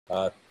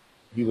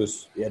He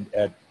was in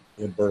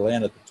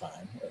Berlin at the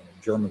time,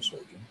 a German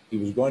surgeon. He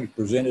was going to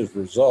present his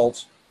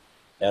results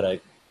at a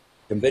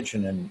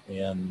convention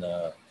in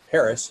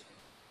Paris,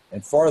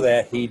 and for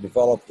that he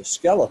developed a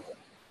skeleton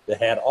that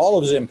had all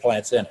of his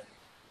implants in it.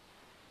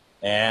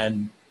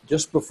 And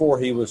just before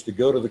he was to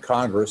go to the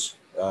Congress,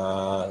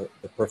 the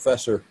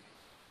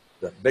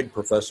big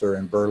professor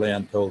in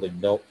Berlin told him,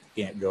 nope,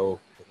 you can't go,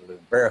 it'll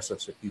embarrass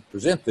us if you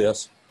present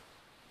this.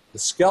 The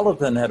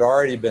skeleton had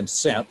already been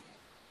sent.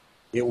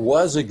 It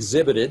was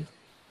exhibited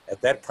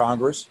at that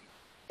Congress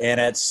and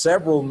at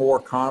several more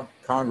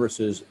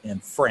congresses in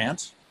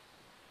France,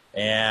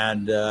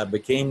 and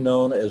became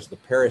known as the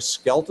Paris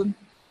skeleton.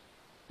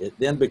 It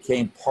then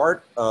became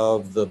part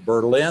of the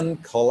Berlin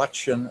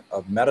collection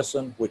of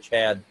medicine, which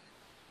had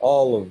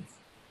all of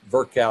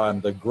Virchow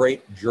and the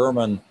great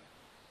German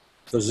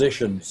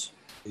physicians'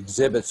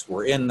 exhibits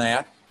were in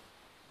that.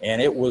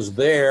 And it was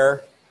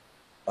there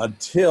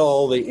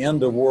until the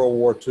end of World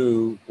War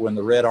II, when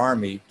the Red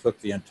Army took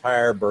the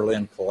entire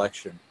Berlin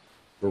collection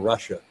to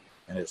Russia,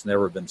 and it's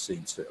never been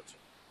seen since.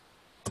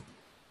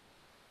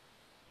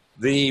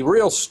 The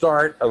real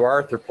start of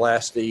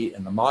arthroplasty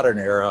in the modern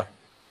era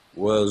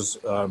was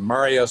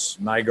Marius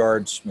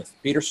Nygaard Smith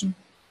Peterson,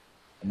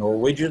 a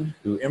Norwegian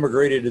who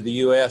immigrated to the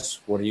U.S.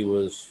 when he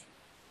was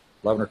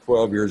 11 or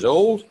 12 years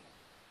old,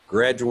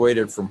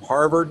 graduated from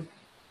Harvard,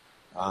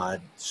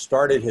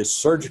 started his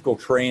surgical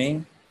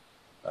training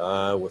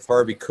with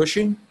Harvey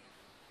Cushing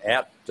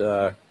at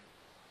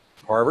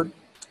Harvard.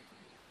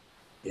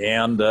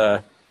 And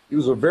he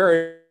was a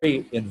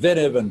very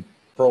inventive and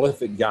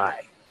prolific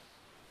guy.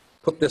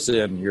 Put this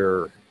in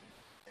your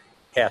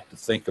hat to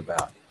think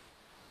about.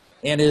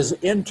 In his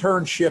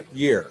internship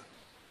year,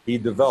 he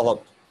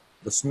developed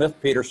the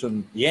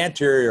Smith-Peterson, the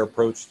anterior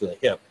approach to the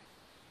hip,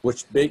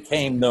 which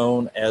became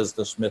known as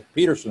the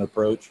Smith-Peterson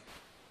approach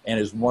and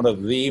is one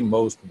of the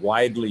most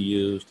widely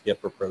used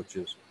hip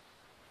approaches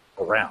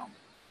around.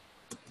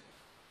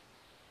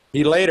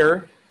 He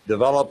later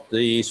developed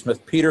the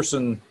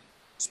Smith-Peterson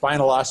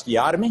spinal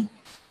osteotomy,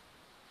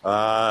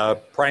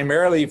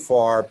 primarily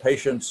for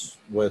patients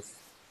with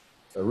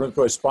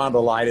rheumatoid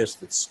spondylitis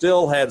that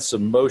still had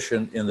some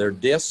motion in their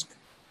disc,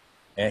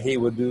 and he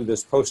would do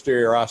this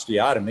posterior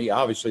osteotomy.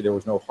 Obviously, there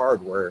was no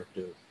hardware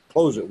to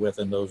close it with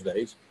in those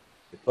days.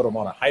 They put them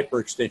on a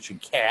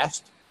hyperextension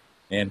cast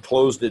and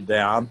closed it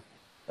down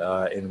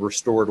and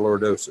restored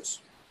lordosis.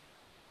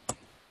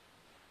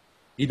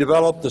 He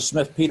developed the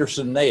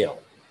Smith-Peterson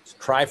nail. It's a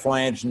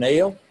triflange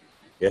nail.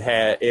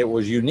 It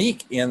was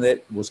unique in that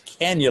it was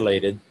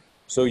cannulated,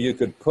 so you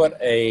could put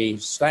a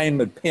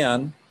Steinmann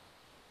pin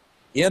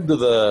into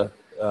the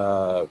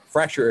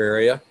fracture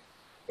area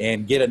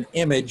and get an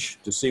image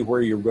to see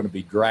where you're going to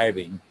be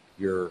driving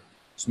your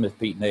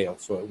Smith-Pete nail,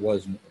 so it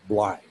wasn't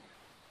blind.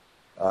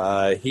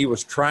 He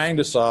was trying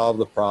to solve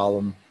the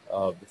problem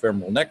of the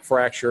femoral neck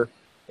fracture,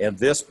 and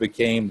this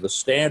became the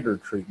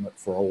standard treatment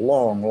for a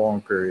long,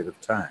 long period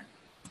of time.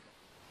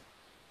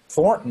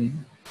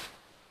 Thornton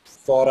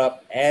thought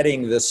up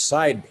adding this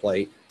side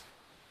plate,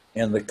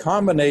 and the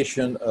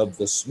combination of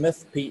the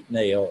Smith-Pete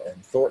nail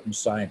and Thornton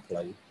side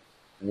plate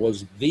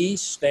was the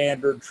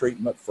standard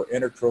treatment for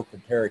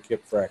intertrochanteric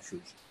hip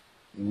fractures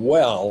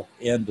well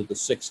into the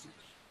 60s.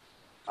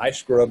 I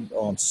scrubbed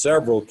on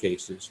several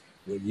cases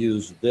that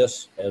used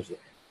this as a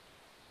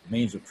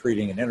means of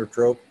treating an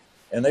intertrope,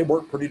 and they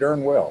worked pretty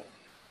darn well.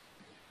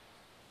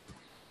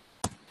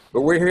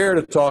 But we're here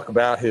to talk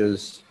about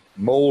his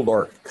mold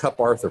or cup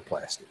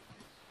arthroplasty.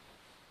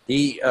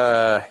 He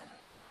had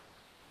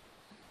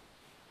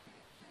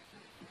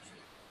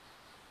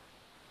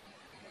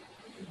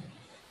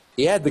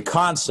the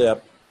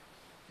concept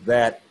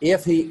that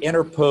if he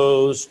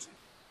interposed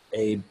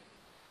a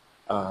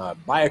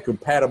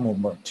biocompatible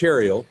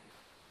material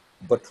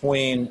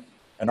between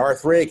an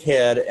arthritic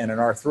head and an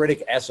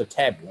arthritic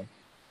acetabulum,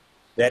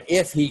 that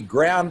if he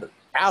ground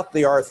out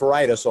the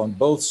arthritis on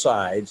both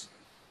sides,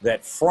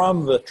 that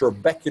from the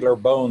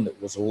trabecular bone that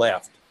was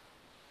left,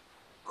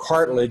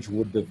 cartilage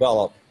would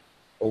develop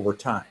over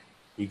time.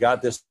 He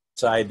got this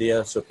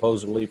idea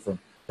supposedly from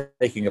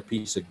taking a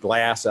piece of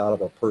glass out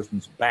of a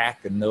person's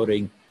back and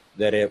noting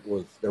that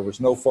there was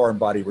no foreign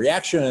body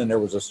reaction and there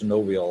was a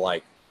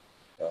synovial-like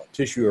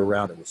tissue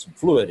around it with some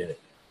fluid in it.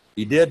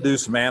 He did do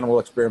some animal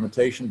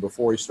experimentation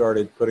before he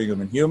started putting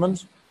them in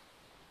humans.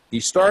 He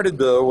started,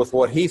 though, with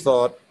what he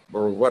thought,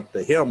 or what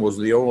to him was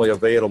the only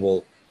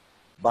available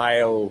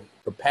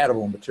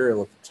biocompatible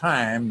material at the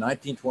time.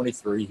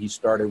 1923, he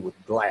started with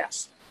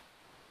glass.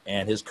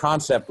 And his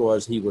concept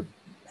was he would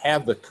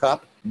have the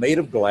cup made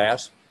of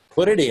glass,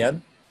 put it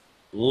in,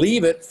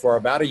 leave it for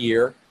about a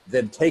year,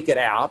 then take it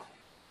out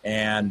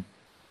and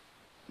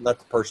let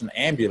the person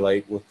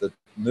ambulate with the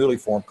newly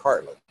formed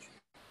cartilage.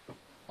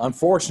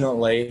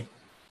 Unfortunately,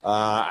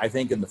 I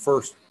think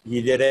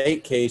he did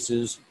 8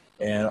 cases,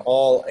 and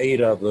all 8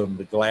 of them,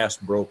 the glass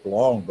broke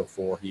long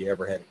before he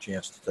ever had a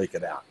chance to take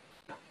it out.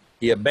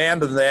 He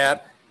abandoned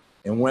that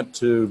and went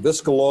to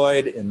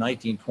Viscaloid in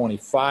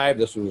 1925.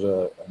 This was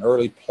an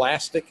early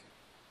plastic,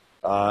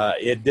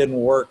 It didn't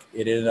work.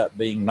 It ended up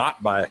being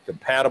not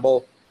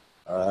biocompatible.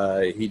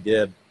 He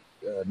did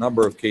a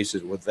number of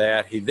cases with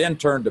that. He then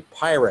turned to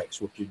Pyrex,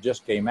 which had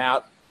just came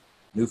out,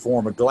 new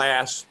form of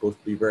glass, supposed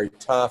to be very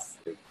tough.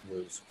 It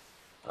was,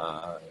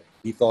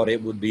 he thought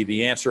it would be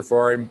the answer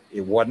for him.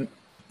 It wasn't.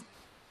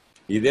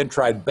 He then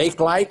tried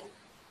Bakelite.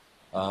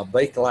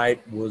 Bakelite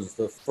was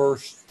the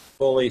first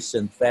fully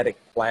synthetic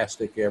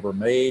plastic ever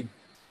made.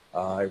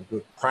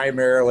 It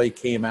primarily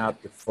came out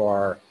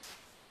for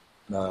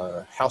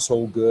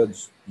household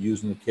goods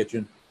used in the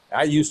kitchen.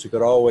 I used to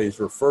could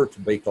always refer to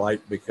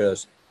Bakelite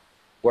because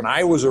when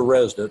I was a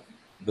resident,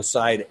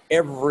 beside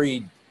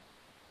every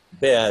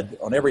bed,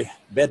 on every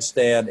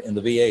bedstand in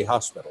the VA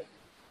hospital,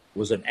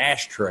 was an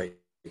ashtray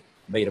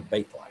made of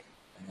Bakelite.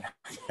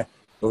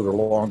 Those are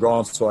long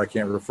gone, so I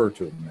can't refer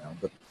to them now.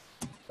 But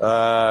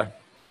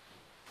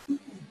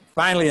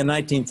finally, in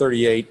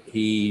 1938,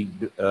 he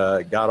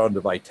got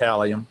onto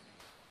Vitalium.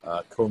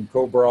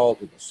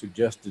 Cobalt, it was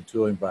suggested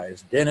to him by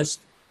his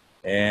dentist,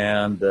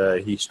 and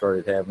he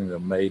started having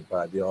them made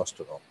by the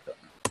Austin Company.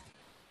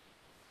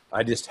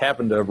 I just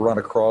happened to have run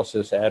across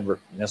this advert,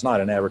 and that's not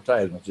an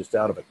advertisement, it's just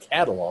out of a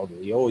catalog of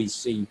the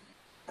OEC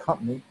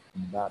company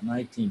in about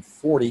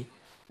 1940,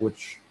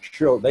 which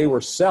showed they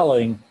were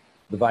selling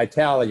the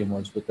Vitalium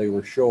ones, but they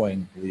were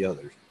showing the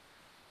others.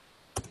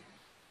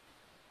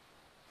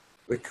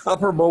 The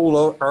copper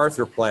mold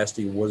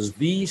arthroplasty was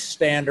the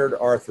standard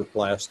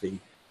arthroplasty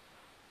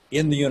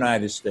in the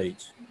United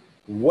States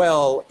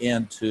well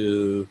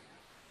into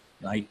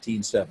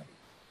 1970.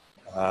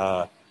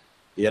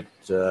 It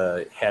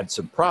had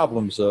some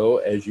problems, though,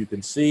 as you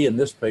can see in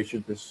this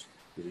patient. This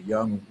is a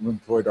young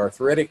rheumatoid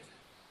arthritic.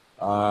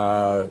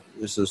 The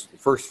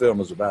first film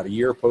is about a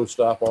year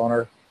post-op on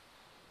her,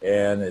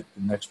 and the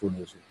next one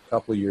is a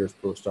couple of years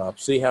post-op.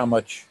 See how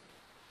much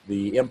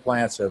the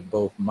implants have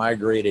both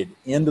migrated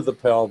into the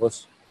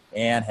pelvis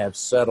and have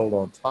settled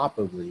on top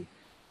of the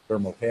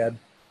femoral head.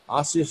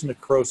 Osseous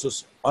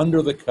necrosis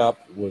under the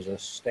cup was a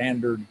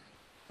standard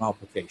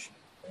complication,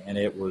 and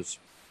it was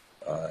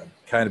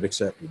kind of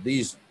accepted.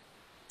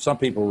 Some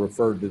people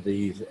referred to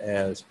these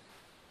as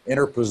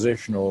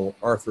interpositional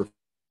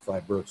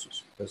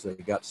arthroplasty because they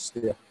got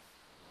stiff,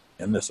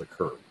 and this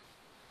occurred.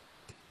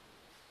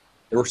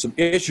 There were some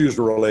issues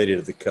related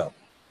to the cup.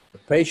 The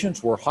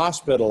patients were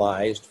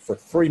hospitalized for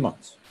 3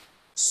 months,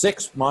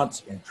 6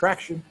 months in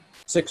traction,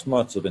 6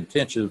 months of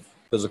intensive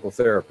physical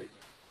therapy.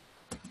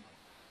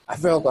 I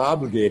felt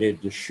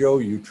obligated to show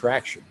you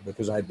traction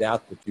because I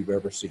doubt that you've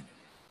ever seen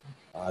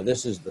it.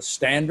 This is the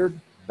standard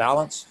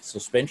balanced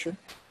suspension.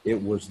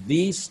 It was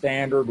the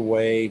standard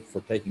way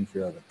for taking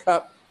care of the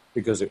cup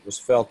because it was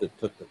felt it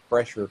took the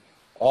pressure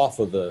off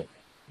of the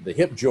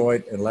hip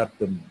joint and let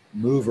them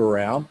move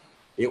around.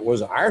 It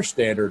was our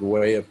standard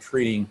way of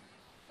treating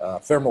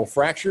femoral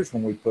fractures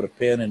when we put a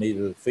pin in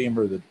either the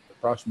femur or the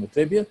proximal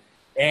tibia,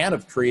 and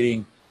of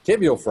treating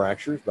tibial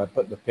fractures by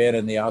putting a pin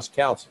in the os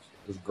calcis.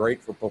 It was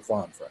great for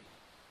profound fracture.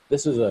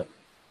 This is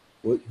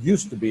what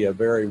used to be a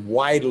very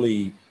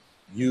widely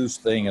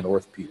used thing in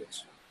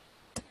orthopedics.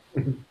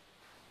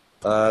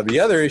 The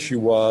other issue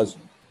was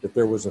that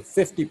there was a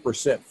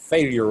 50%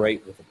 failure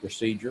rate with the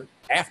procedure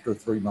after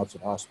 3 months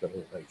of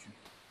hospitalization.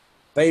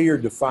 Failure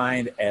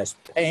defined as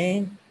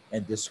pain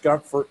and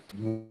discomfort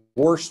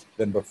worse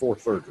than before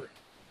surgery.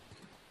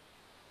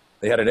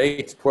 They had an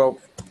 8 to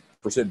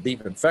 12%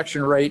 deep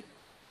infection rate.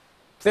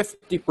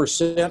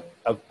 50%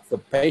 of the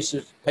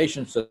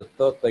patients that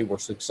thought they were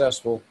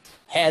successful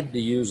had to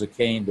use a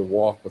cane to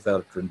walk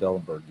without a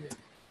Trendelenburg gait.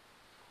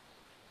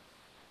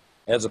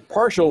 As a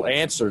partial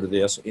answer to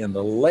this, in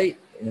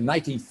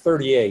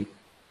 1938,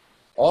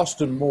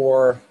 Austin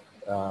Moore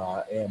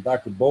and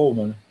Dr.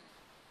 Bowman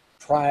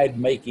did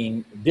make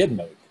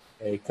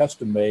a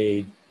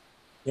custom-made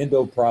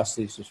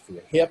endoprosthesis for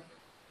the hip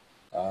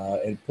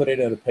and put it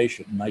in a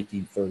patient in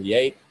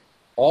 1938.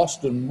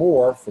 Austin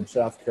Moore from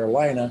South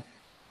Carolina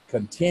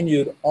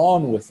continued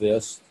on with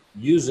this,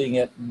 using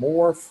it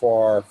more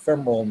for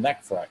femoral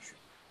neck fracture.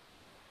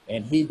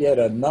 And he did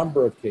a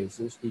number of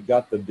cases. He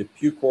got the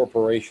DePuy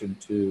Corporation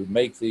to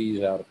make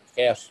these out of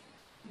cast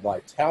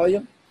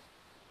Vitalium,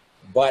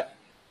 but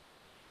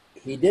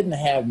he didn't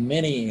have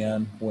many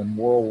in when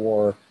World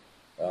War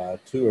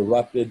II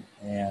erupted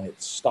and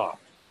it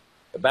stopped.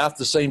 About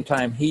the same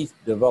time he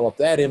developed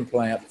that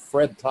implant,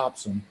 Fred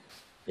Thompson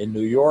in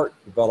New York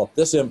developed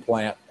this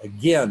implant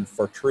again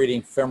for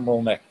treating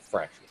femoral neck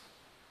fracture.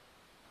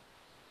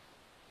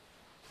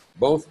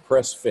 Both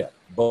press fit,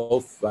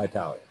 both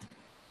Vitalium.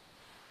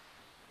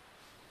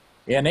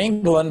 In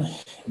England,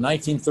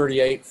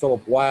 1938,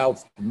 Philip Wilde,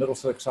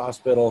 Middlesex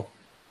Hospital,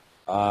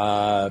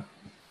 had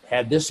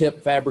this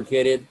hip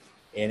fabricated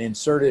and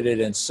inserted it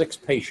in 6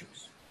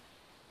 patients.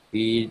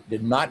 He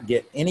did not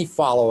get any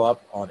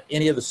follow-up on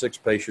any of the 6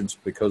 patients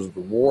because of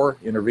the war,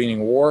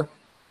 intervening war,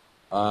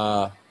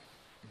 but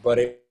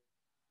it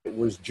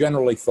was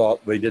generally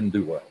thought they didn't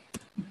do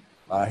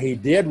well. He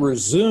did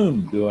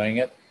resume doing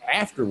it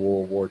after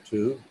World War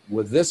II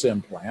with this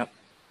implant,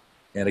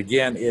 and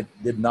again, it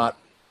did not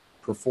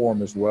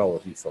perform as well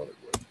as he thought it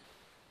would.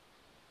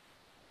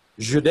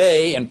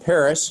 Judet in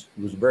Paris,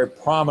 who was a very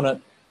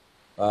prominent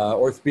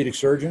orthopedic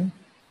surgeon,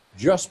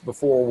 just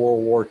before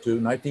World War II,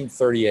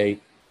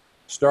 1938,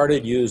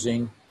 started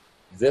using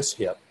this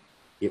hip.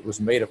 It was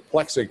made of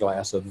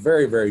plexiglass, a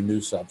very, very new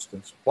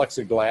substance.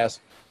 Plexiglass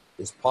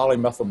is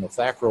polymethyl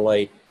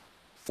methacrylate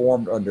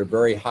formed under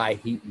very high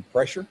heat and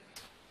pressure.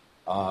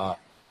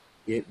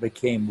 It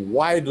became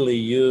widely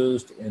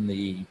used in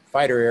the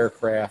fighter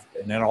aircraft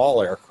and in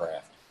all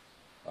aircraft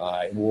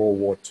in World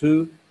War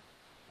II.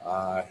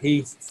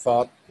 He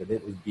thought that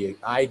it would be an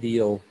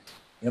ideal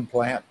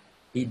implant.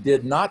 He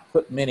did not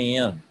put many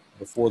in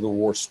before the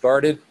war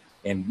started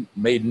and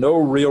made no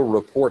real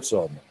reports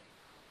on them.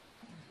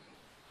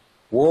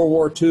 World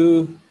War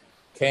II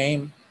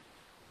came,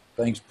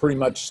 things pretty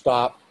much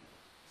stopped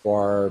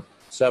for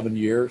 7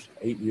 years,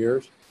 8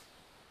 years.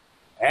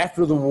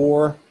 After the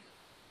war,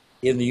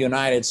 in the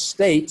United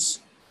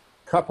States,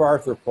 cup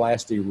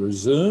arthroplasty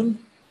resumed.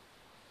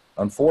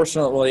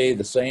 Unfortunately,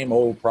 the same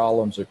old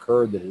problems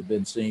occurred that had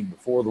been seen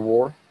before the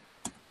war.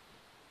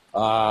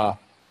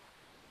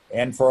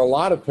 And for a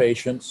lot of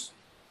patients,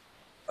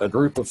 a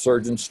group of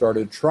surgeons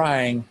started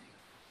trying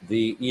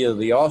either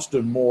the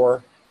Austin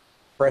Moore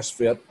press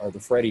fit or the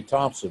Freddie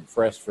Thompson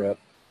press fit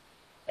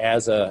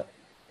as an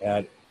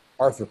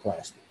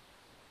arthroplasty.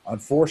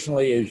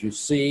 Unfortunately, as you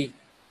see,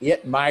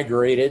 it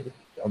migrated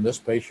on this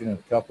patient in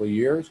a couple of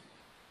years,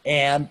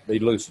 and they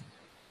loosened.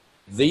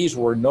 These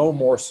were no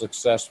more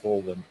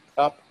successful than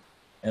cup,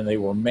 and they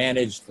were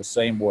managed the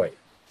same way,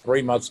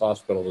 3 months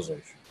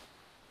hospitalization.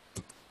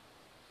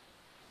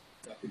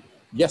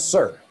 Yes,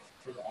 sir.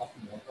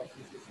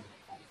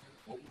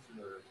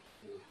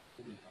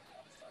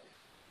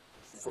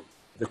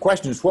 The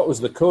question is, what was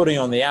the coating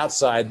on the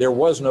outside? There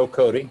was no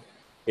coating.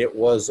 It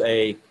was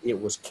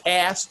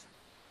cast,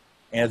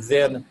 and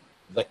then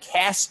the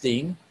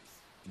casting,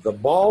 the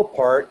ball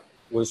part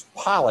was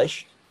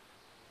polished,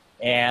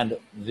 and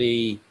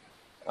the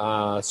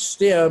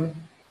stem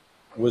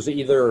was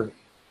either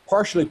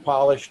partially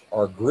polished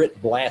or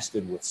grit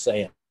blasted with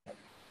sand.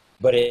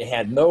 But it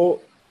had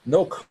no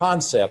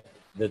concept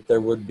that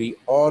there would be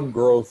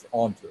on-growth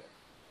onto it.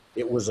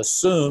 It was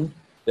assumed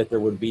that there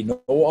would be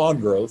no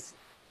on-growth,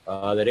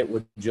 that it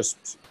would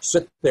just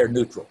sit there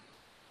neutral.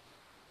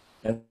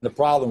 And the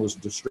problem was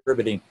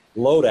distributing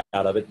load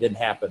out of it didn't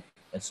happen.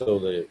 And so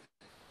the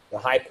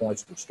high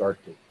points would start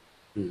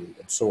to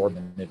absorb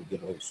and it would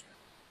get loose.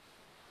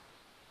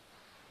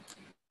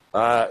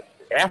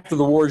 After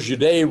the war,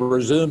 Judet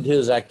resumed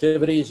his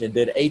activities and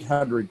did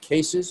 800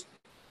 cases,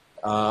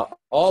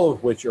 all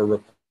of which are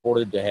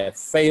reported to have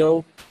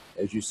failed,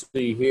 as you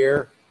see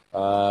here,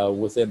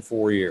 within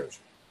 4 years.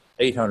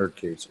 800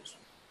 cases.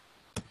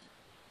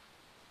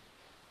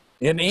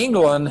 In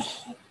England,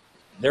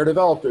 there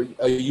developed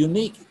a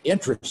unique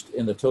interest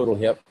in the total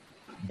hip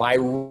by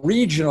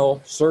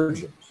regional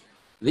surgeons.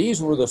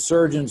 These were the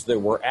surgeons that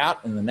were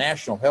out in the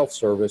National Health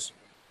Service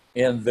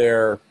in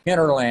their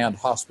hinterland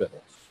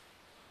hospitals,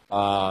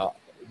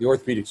 the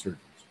orthopedic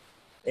surgeons.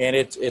 And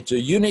it's a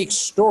unique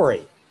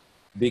story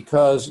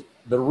because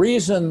the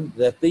reason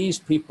that these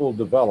people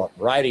developed,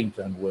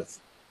 Wrightington with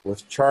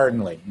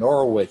Charnley,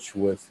 Norwich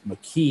with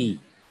McKee,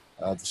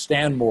 the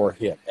Stanmore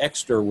hip,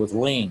 Exeter with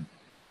Lean,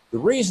 the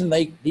reason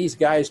these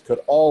guys could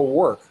all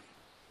work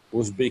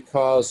was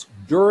because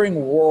during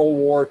World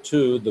War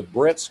II, the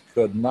Brits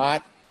could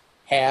not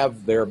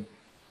have their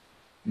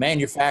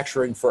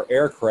manufacturing for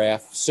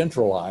aircraft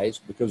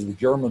centralized because the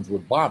Germans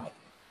would bomb it.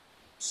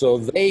 So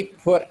they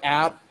put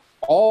out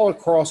all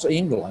across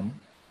England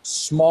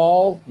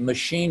small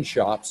machine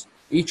shops,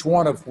 each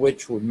one of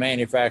which would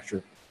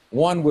manufacture.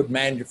 One would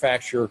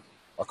manufacture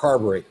a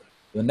carburetor.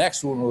 The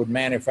next one would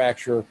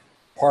manufacture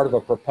part of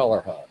a propeller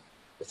hub,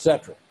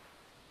 etc.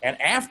 And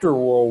after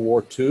World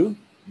War II,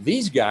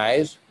 these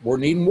guys were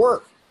needing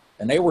work,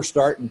 and they were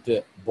starting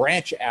to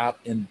branch out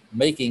in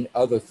making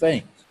other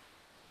things.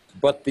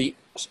 But the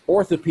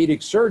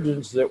orthopedic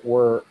surgeons that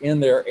were in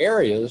their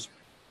areas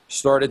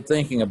started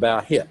thinking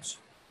about hips.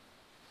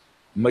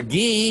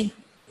 McGee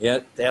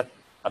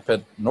up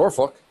at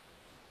Norfolk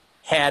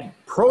had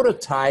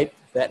prototyped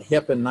that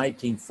hip in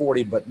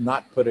 1940, but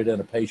not put it in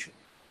a patient.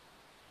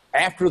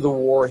 After the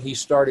war, he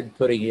started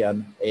putting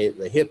in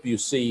the hip you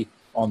see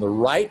on the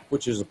right,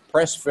 which is a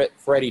press-fit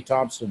Freddie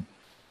Thompson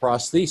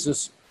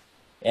prosthesis,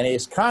 and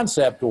his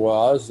concept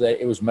was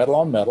that it was metal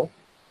on metal,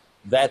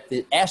 that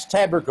the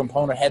acetabulary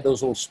component had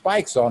those little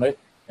spikes on it,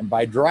 and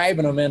by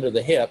driving them into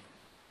the hip,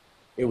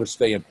 it would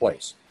stay in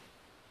place.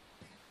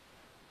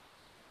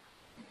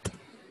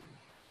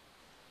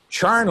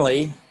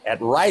 Charnley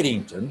at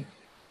Wrightington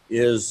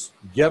is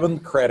given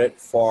credit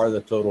for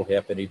the total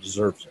hip, and he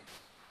deserves it.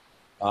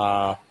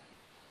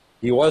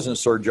 He wasn't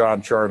Sir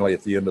John Charnley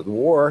at the end of the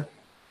war.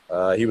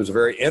 He was a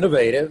very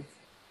innovative,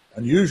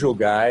 unusual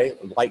guy.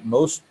 Like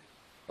most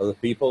of the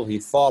people, he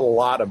thought a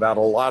lot about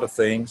a lot of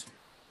things.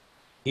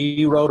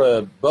 He wrote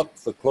a book,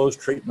 The Close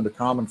Treatment of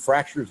Common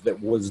Fractures,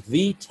 that was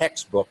the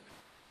textbook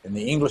in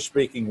the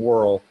English-speaking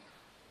world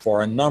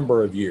for a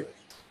number of years.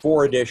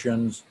 4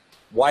 editions,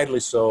 widely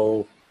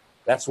so.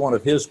 That's one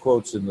of his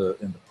quotes in the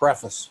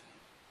preface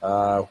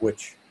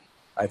which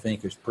I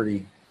think is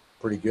pretty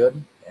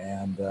good.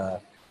 And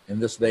in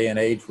this day and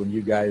age, when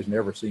you guys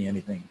never see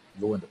anything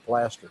go into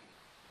plaster,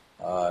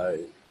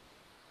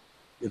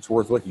 it's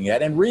worth looking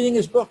at. And reading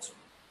his books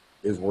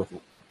is worth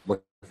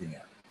looking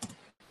at.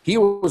 He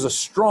was a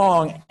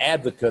strong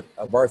advocate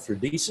of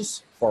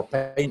arthrodesis for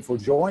painful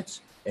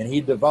joints, and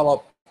he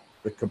developed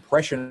the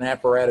compression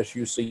apparatus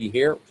you see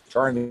here,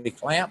 Charnley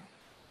clamp,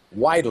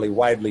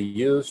 widely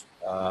used,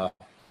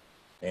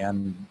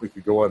 and we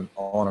could go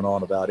on and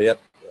on about it,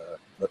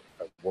 but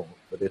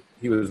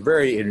he was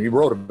and he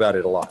wrote about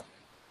it a lot.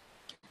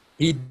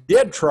 He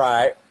did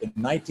try in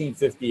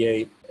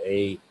 1958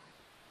 a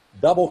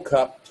double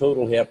cup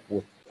total hip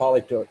with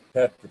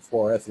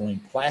polytetrafluoroethylene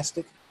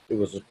plastic. It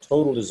was a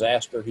total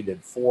disaster. He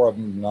did 4 of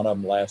them. None of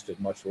them lasted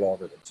much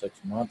longer than 6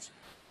 months.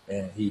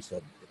 And he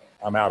said,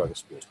 I'm out of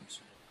this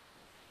business.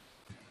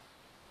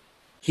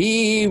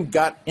 He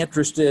got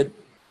interested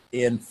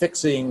in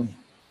fixing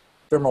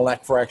femoral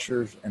neck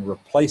fractures and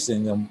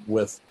replacing them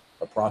with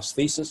a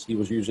prosthesis. He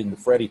was using the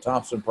Freddie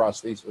Thompson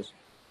prosthesis.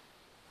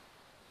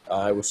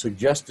 It was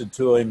suggested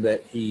to him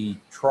that he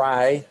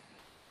try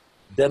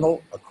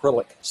dental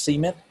acrylic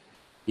cement.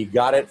 He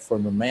got it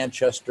from the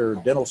Manchester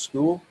Dental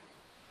School.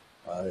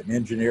 An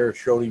engineer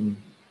showed him,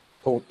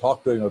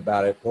 talked to him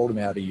about it, told him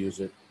how to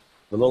use it.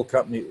 The little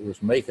company that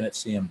was making it,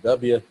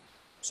 CMW,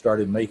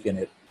 started making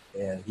it,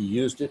 and he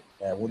used it.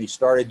 And when he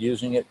started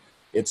using it,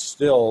 it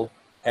still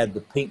had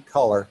the pink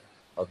color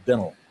of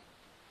dental.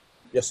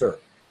 Yes, sir.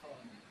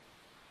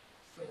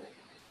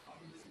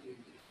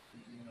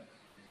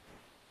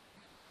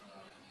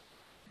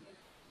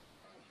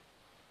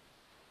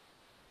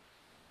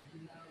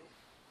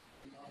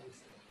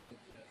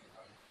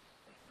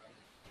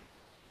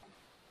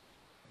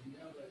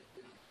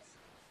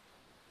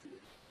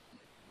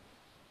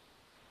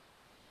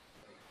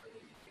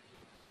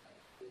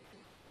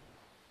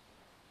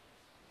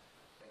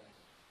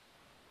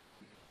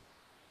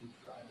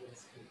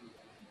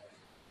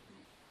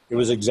 It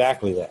was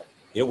exactly that.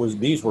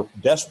 These were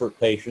desperate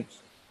patients.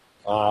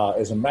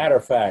 As a matter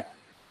of fact,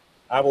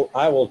 I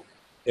will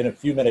in a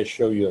few minutes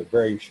show you a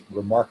very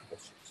remarkable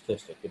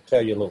statistic and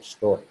tell you a little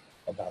story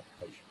about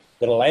the patient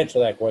that'll answer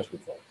that question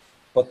for you.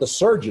 But the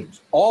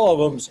surgeons, all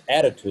of them's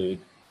attitude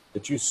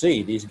that you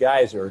see, these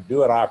guys are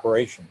doing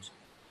operations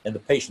and the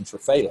patients are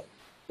failing.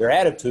 Their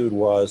attitude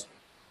was,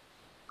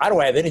 I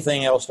don't have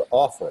anything else to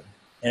offer.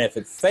 And if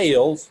it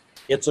fails,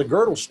 it's a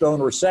girdle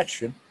stone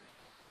resection,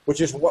 which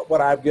is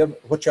what I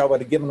would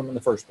have given them in the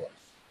first place.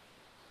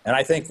 And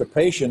I think the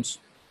patients,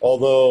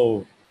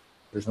 although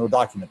there's no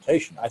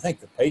documentation, I think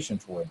the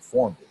patients were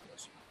informed of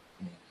this.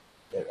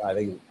 I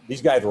think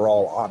these guys were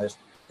all honest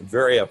and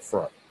very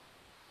upfront.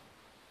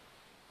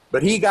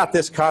 But he got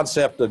this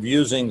concept of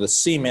using the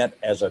cement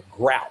as a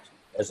grout,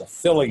 as a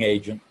filling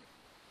agent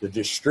to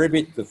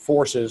distribute the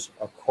forces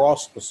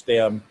across the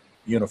stem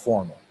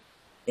uniformly.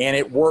 And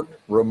it worked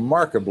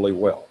remarkably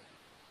well.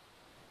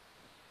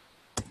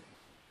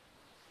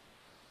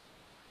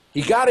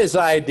 He got his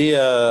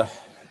idea,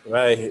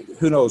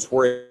 who knows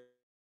where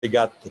he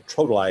got the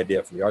total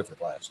idea for the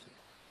arthroplasty.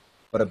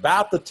 But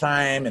about the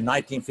time in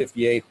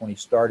 1958 when he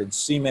started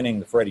cementing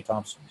the Freddie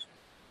Thompsons,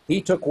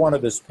 he took one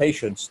of his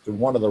patients to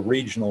one of the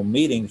regional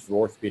meetings for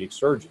orthopedic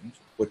surgeons,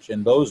 which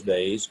in those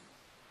days,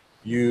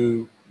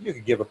 you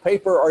could give a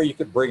paper or you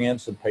could bring in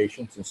some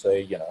patients and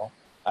say,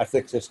 I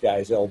fixed this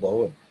guy's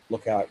elbow and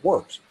look how it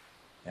works.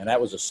 And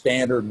that was a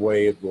standard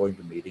way of going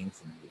to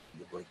meetings and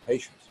you bring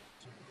patients.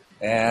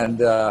 And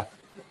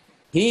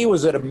he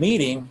was at a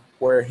meeting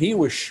where he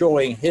was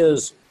showing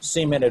his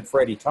cemented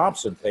Freddie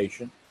Thompson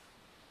patient,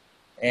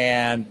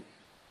 and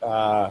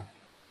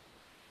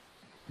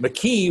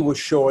McKee was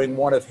showing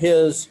one of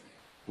his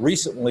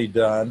recently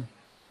done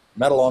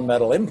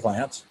metal-on-metal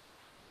implants,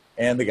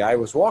 and the guy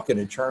was walking,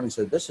 and Charlie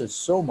said, this is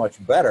so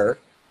much better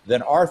than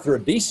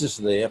arthrodesis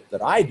of the hip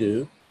that I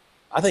do.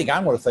 I think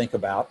I'm going to think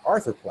about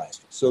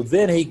arthroplasty. So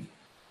then he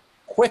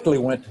quickly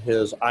went to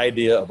his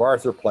idea of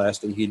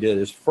arthroplasty. He did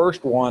his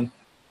first one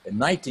in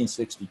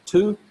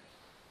 1962,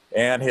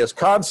 and his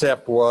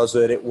concept was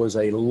that it was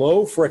a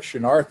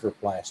low-friction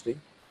arthroplasty.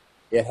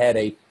 It had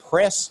a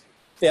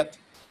press-fit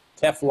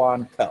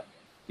Teflon cup.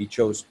 He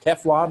chose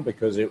Teflon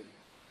because it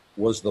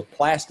was the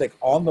plastic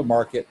on the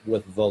market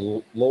with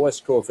the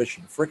lowest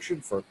coefficient of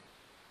friction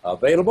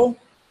available,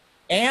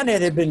 and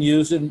it had been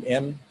used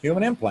in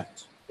human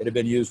implants. It had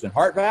been used in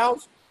heart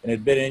valves, and it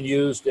had been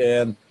used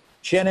in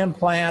chin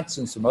implants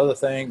and some other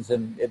things,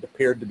 and it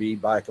appeared to be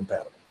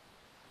biocompatible.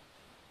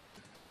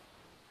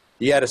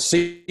 He had a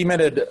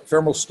cemented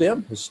femoral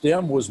stem. His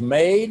stem was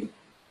made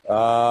in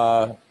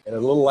a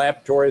little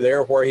laboratory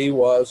there where he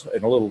was,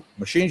 in a little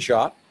machine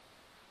shop.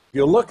 If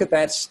you look at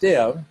that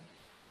stem,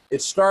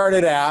 it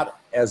started out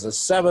as a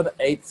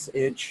 7/8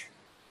 inch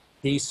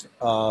piece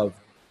of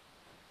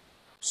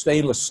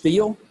stainless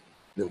steel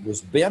that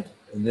was bent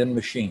and then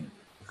machined,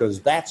 because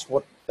that's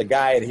what the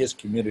guy in his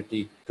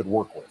community could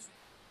work with.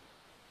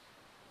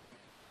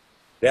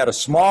 They had a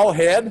small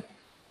head,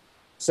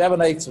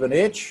 7/8 of an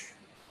inch.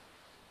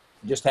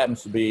 It just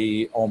happens to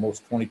be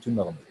almost 22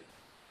 millimeters.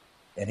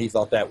 And he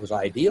thought that was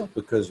ideal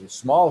because the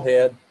small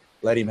head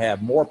let him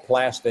have more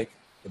plastic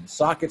in the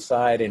socket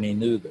side, and he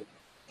knew that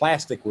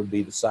plastic would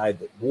be the side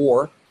that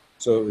wore,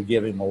 so it would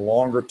give him a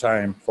longer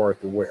time for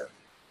it to wear.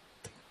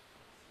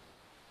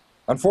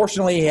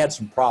 Unfortunately, he had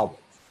some problems.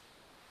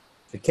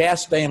 The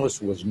cast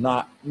stainless was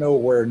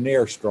nowhere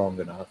near strong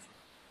enough,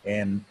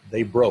 and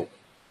they broke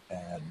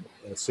at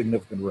a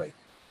significant rate.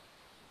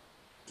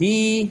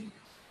 He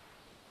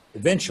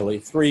eventually,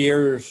 3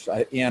 years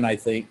in, I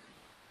think,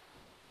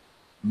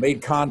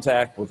 made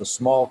contact with a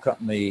small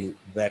company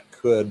that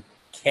could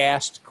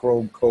cast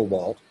chrome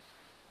cobalt,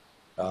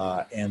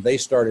 and they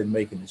started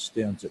making the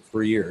stems at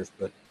 3 years.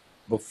 But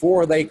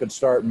before they could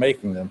start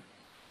making them,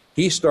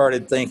 he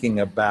started thinking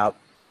about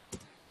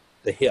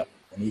the hip.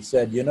 And he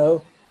said, you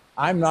know,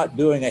 I'm not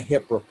doing a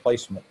hip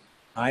replacement.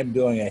 I'm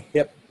doing a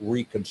hip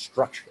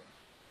reconstruction.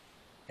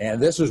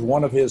 And this is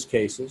one of his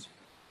cases.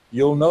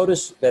 You'll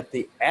notice that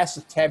the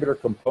acetabular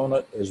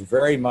component is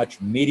very much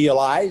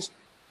medialized.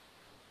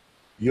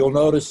 You'll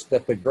notice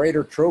that the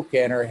greater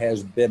trochanter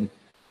has been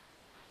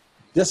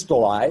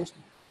distalized.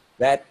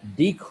 That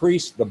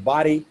decreased the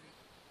body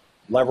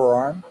lever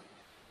arm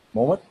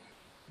moment,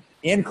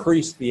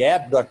 increased the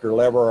abductor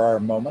lever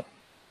arm moment.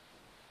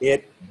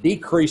 It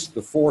decreased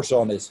the force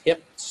on his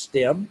hip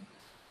stem,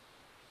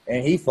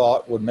 and he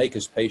thought would make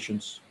his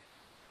patients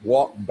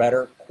walk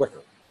better,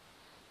 quicker.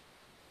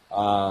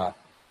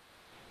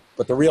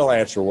 But the real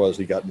answer was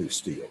he got new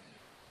steel.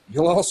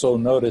 You'll also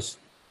notice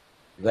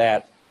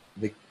that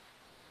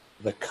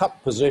the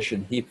cup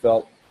position he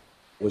felt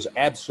was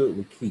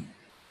absolutely key.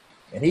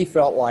 And he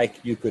felt like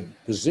you could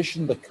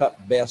position the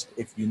cup best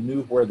if you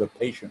knew where the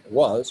patient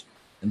was.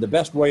 And the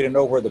best way to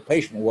know where the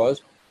patient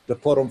was, to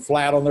put them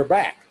flat on their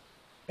back.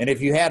 And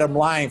if you had them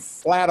lying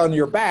flat on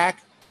your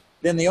back,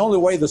 then the only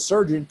way the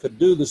surgeon could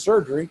do the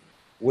surgery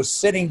was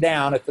sitting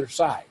down at their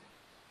side.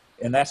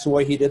 And that's the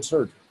way he did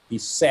surgery. He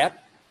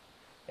sat,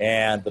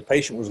 and the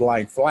patient was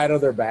lying flat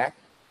on their back.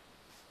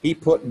 He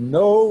put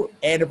no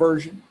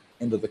anteversion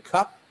into the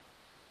cup,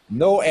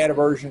 no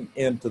anteversion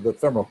into the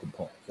femoral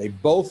component. They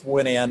both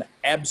went in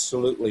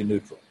absolutely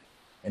neutral.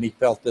 And he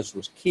felt this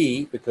was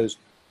key because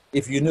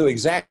if you knew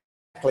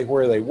exactly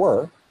where they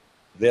were,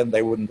 then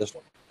they wouldn't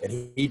dislocate.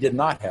 And he did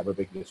not have a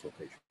big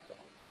dislocation.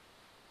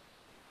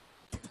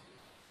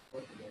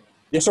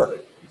 Yes, sir.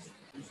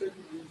 You said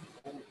you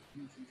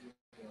used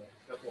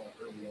Teflon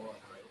early on,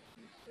 right?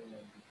 And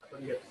I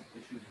thought you had some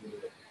issues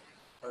with it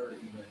prior to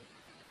even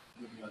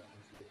moving on to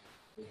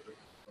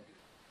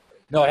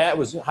No, that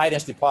was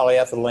high-density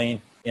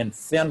polyethylene in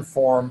thin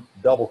form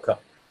double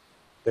cup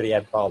that he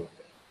had problems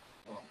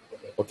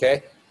with.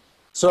 Okay?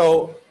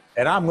 So,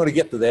 and I'm going to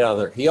get to the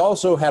other. He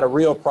also had a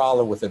real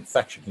problem with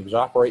infection. He was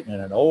operating in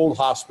an old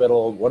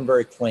hospital, wasn't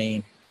very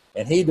clean,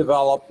 and he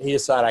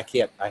decided, I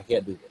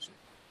can't do this.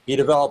 He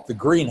developed the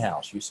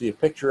greenhouse. You see a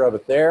picture of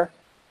it there.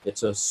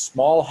 It's a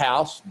small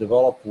house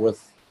developed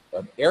with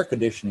an air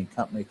conditioning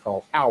company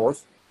called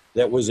Howarth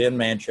that was in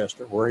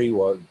Manchester, where he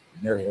was,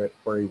 near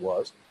where he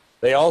was.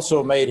 They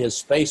also made his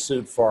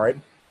spacesuit for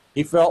him.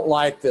 He felt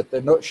like that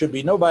there should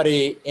be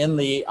nobody in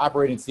the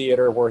operating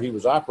theater where he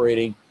was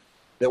operating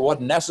that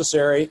wasn't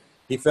necessary.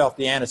 He felt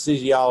the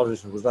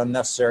anesthesiologist was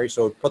unnecessary,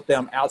 so he put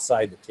them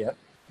outside the tent.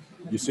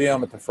 You see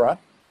them at the front.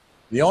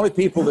 The only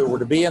people that were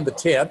to be in the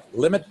tent,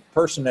 limited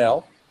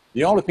personnel,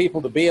 the only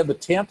people to be in the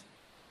tent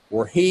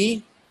were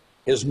he,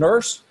 his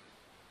nurse,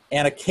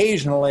 and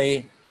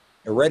occasionally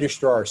a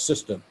registrar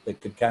assistant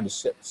that could kind of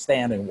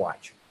stand and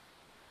watch.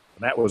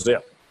 And that was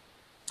it.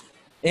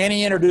 And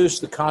he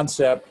introduced the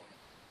concept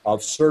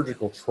of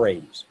surgical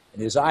trays.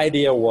 And his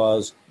idea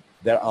was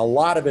that a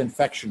lot of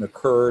infection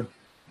occurred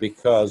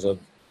because of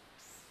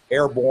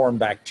airborne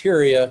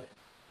bacteria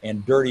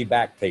and dirty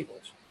back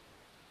tables.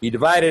 He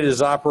divided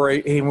his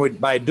operation,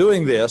 by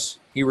doing this,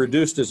 he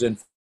reduced his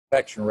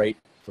infection rate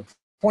from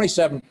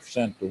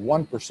 27% to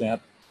 1%.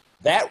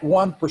 That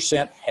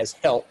 1% has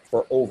helped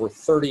for over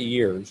 30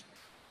 years,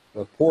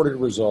 reported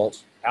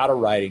results out of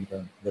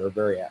Wrightington that are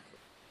very accurate.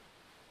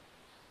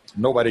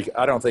 Nobody,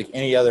 I don't think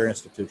any other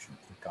institution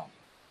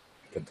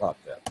can top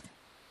that.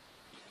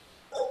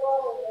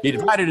 He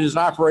divided his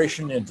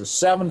operation into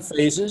 7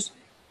 phases.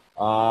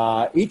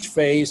 Each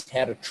phase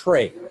had a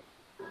tray.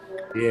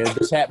 And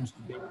this happens to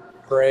be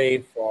a tray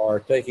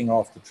for taking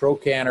off the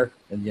trochanter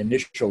in the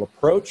initial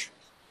approach.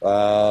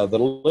 The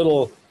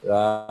little,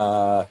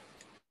 let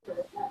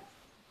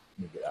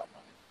me get out my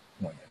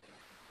pointer.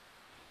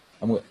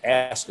 I'm going to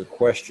ask a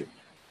question.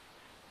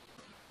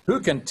 Who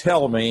can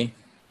tell me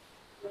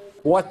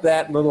what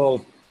that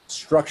little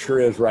structure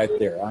is right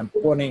there? I'm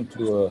pointing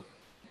to a,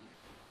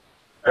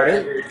 what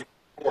is it?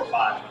 4 or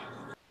 5.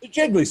 The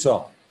jiggly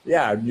saw.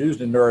 Yeah,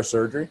 used in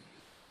neurosurgery.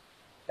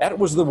 That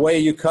was the way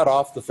you cut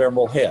off the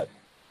femoral head.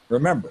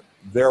 Remember,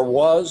 there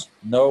was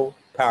no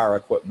power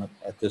equipment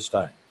at this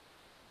time.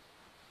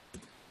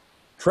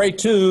 Tray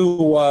 2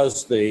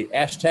 was the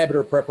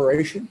acetabular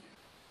preparation.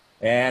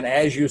 And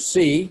as you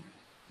see,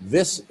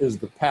 this is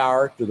the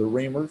power to the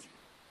reamers.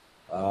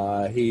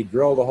 He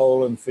drilled a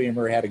hole in the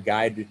femur, had a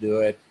guide to do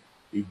it.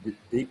 He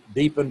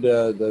deepened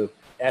the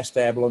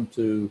acetabulum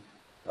to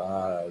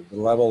the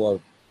level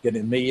of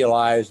getting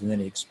medialized, and then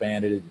he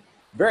expanded it.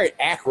 Very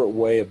accurate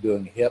way of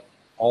doing hip,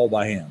 all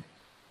by hand.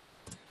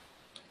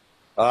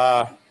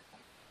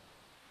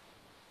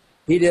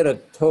 He did a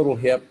total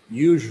hip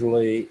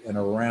usually in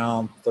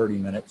around 30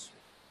 minutes,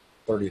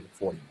 30 to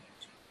 40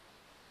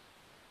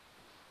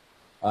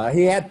 minutes.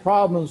 He had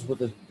problems with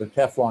the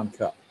Teflon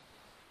cup.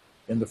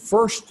 In the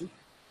first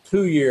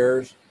 2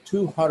 years,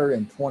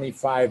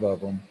 225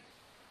 of them,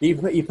 he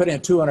put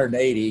in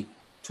 280,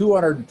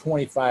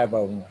 225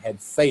 of them had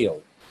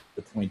failed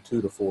between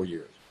 2 to 4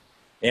 years.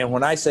 And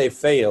when I say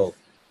failed,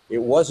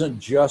 it wasn't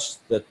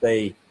just that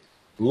they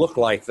looked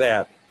like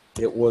that,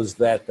 it was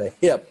that the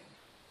hip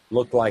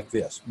looked like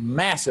this.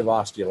 Massive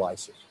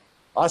osteolysis.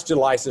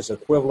 Osteolysis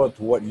equivalent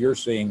to what you're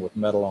seeing with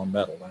metal on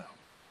metal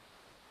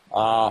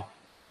now.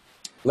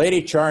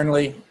 Lady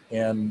Charnley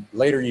in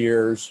later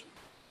years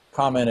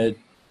commented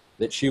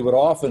that she would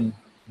often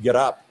get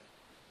up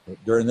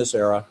during this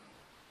era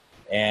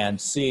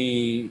and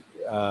see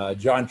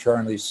John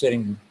Charnley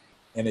sitting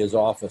in his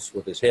office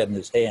with his head in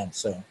his hand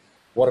saying,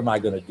 what am I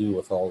going to do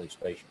with all these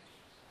patients?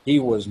 He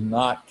was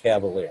not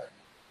cavalier.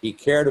 He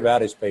cared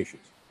about his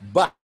patients.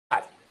 But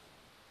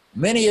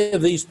many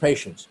of these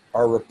patients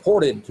are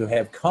reported to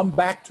have come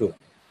back to him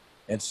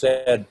and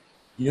said,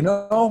 you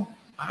know,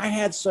 I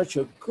had such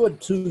a good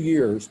 2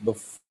 years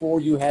before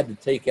you had to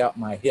take out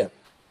my hip.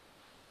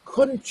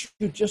 Couldn't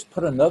you just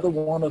put another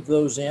one of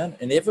those in?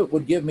 And if it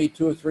would give me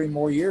 2 or 3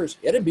 more years,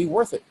 it'd be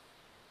worth it.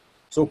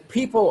 So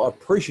people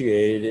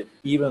appreciated it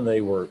even though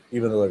they were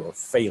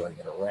failing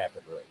at a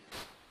rapid rate.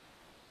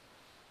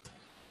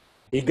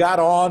 He got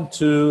on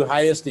to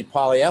high-density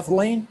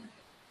polyethylene,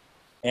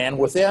 and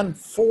within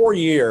 4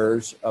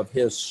 years of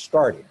his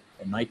starting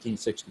in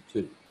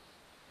 1962,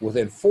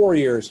 within 4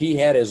 years he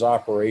had his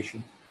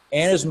operation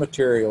and his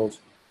materials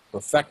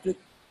perfected,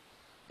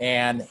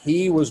 and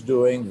he was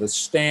doing the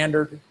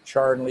standard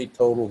Charnley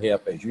total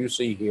hip, as you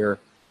see here,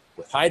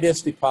 with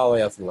high-density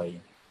polyethylene,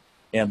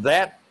 and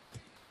that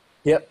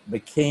hip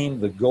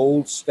became the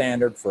gold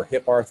standard for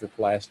hip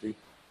arthroplasty.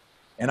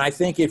 And I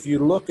think if you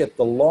look at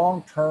the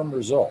long-term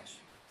results,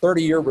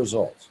 30-year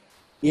results,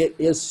 it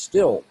is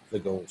still the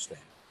gold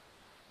standard.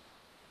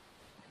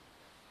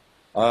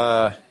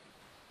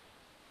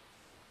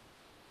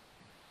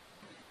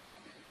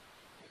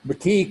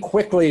 McKee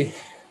quickly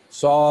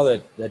saw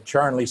that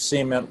Charnley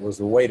cement was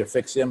the way to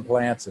fix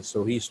implants, and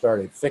so he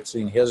started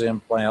fixing his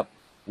implant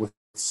with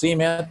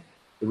cement.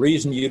 The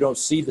reason you don't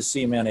see the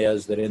cement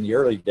is that in the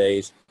early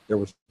days, there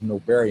was no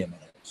barium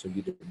in it, so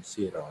you didn't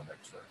see it on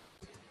X-ray.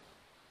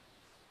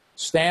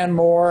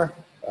 Stanmore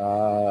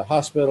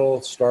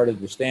Hospital started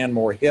the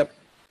Stanmore Hip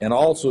and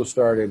also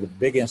started a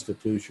big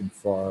institution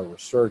for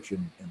research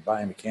in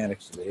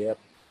biomechanics of the hip.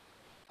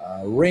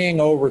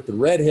 Ring over at the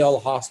Red Hill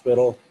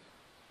Hospital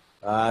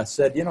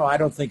said, you know, I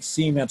don't think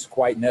cement's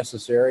quite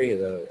necessary.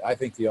 I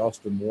think the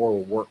Austin Moore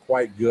will work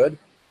quite good.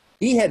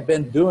 He had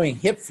been doing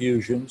hip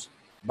fusions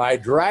by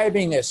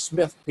driving a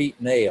Smith Peak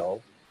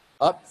nail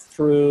up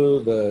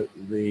through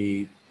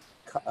the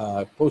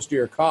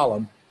posterior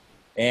column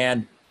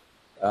and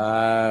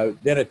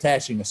then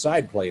attaching a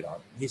side plate on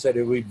it. He said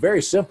it would be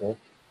very simple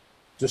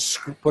to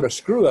put a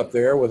screw up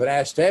there with an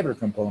acetabular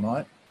component on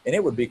it, and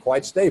it would be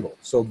quite stable.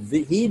 So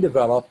he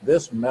developed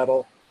this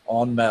metal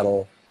on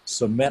metal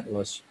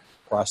cementless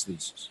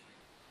prosthesis.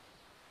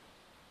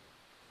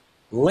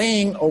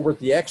 Ling over at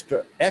the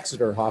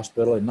Exeter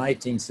Hospital in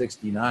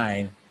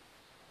 1969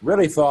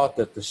 really thought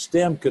that the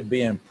stem could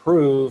be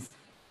improved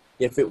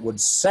if it would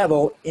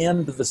settle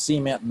into the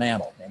cement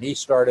mantle. And he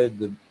started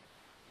the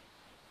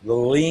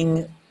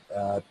Ling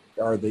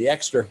or the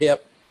Exeter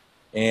hip,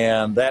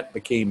 and that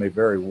became a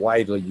very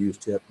widely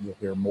used hip. You'll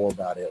hear more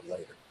about it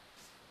later.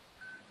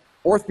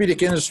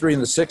 Orthopedic industry in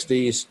the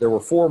 60s, there were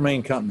 4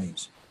 main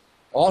companies.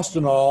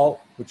 Austinol,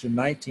 which in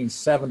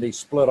 1970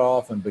 split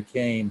off and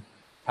became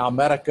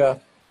Halmedica,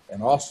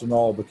 and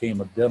Austinol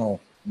became a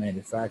dental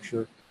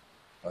manufacturer.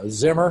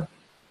 Zimmer,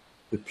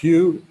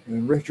 DePuy,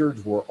 and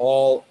Richards were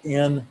all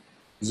in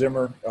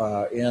Zimmer,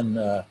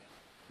 in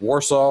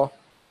Warsaw.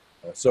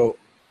 So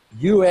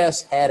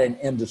U.S. had an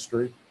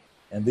industry,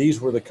 and these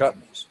were the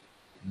companies.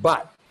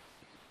 But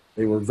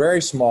they were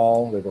very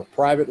small, they were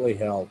privately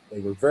held, they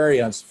were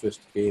very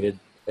unsophisticated,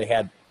 they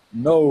had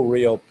no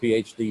real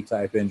PhD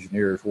type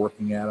engineers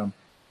working at them.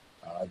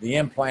 The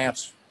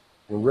implants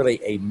were really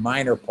a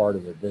minor part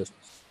of their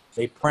business.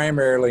 They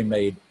primarily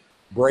made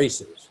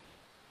braces,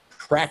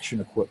 traction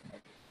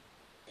equipment,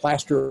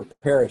 plaster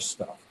of Paris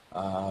stuff.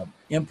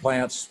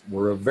 Implants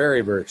were a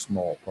very, very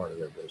small part of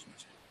their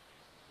business.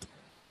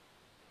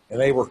 And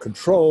they were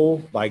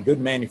controlled by good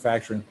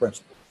manufacturing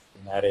principles,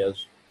 and that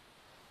is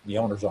the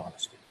owner's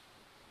honesty.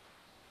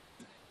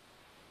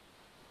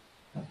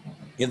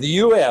 In the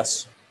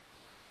U.S.,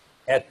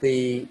 at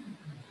the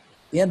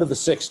end of the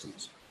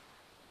 60s,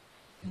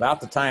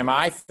 about the time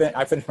I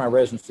finished my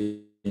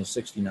residency in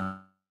 69,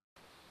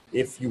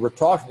 if you were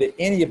talking to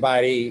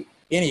anybody,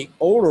 any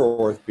older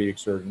orthopedic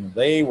surgeon,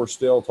 they were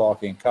still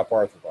talking cup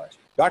arthroplasty.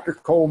 Dr.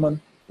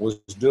 Coleman was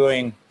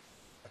doing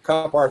a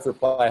cup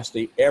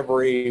arthroplasty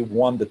every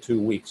 1 to 2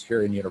 weeks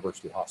here in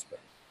University Hospital.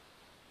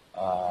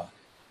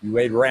 You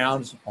made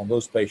rounds on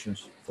those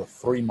patients for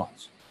 3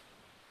 months.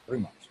 3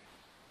 months.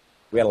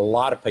 We had a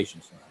lot of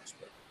patients in the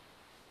hospital.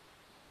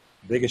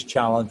 The biggest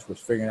challenge was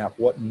figuring out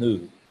what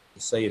new to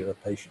say to a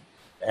patient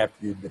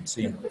after you'd been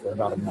seeing them for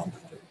about a month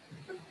or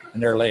two.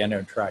 And they're laying there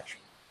in traction.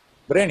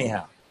 But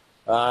anyhow,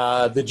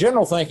 the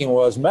general thinking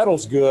was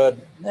metal's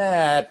good,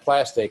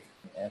 plastic.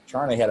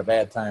 Charney had a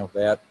bad time with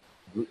that.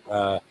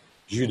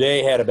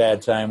 Judet had a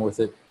bad time with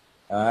it.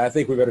 I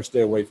think we better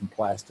stay away from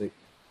plastic.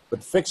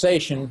 But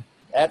fixation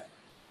at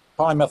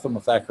polymethyl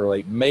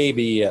methacrylate may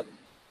be it.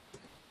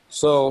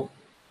 So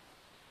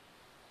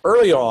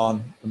early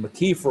on, the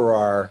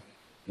McKee-Ferrar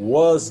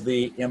was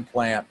the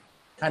implant,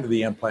 kind of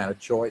the implant of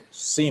choice,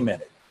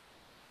 cemented,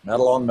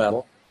 metal on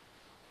metal.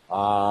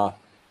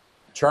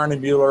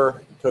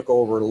 Charney-Mueller took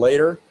over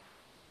later.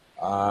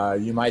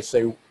 You might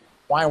say,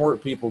 why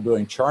weren't people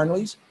doing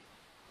Charnleys?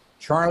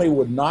 Charnley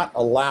would not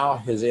allow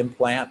his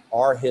implant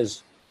or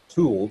his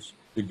tools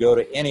to go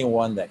to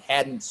anyone that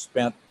hadn't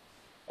spent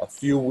a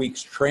few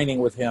weeks training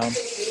with him,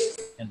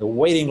 and the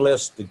waiting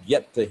list to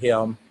get to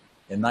him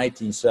in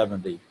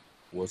 1970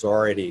 was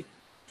already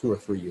 2 or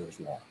 3 years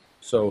long.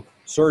 So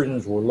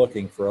surgeons were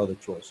looking for other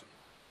choices.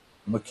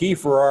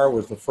 McKee-Ferrar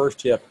was the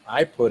first hip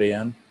I put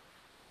in.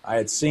 I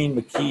had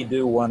seen McKee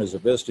do one as a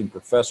visiting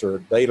professor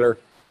at Baylor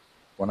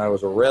when I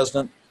was a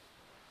resident,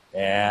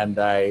 and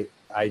I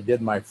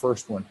did my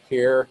first one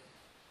here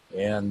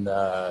in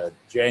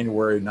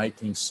January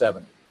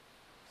 1970.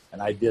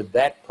 And I did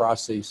that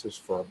prosthesis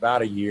for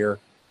about a year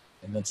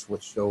and then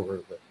switched over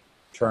to the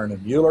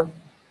Charney-Mueller.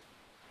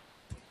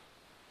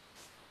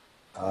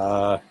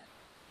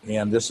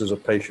 And this is a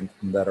patient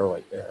from that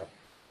early era.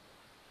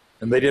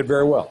 And they did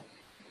very well.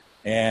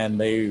 And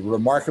they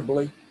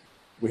remarkably,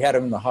 we had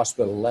them in the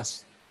hospital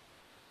less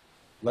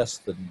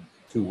than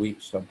 2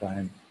 weeks,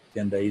 sometimes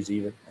 10 days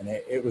even. And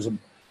it was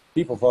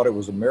people thought it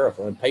was a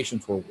miracle, and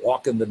patients were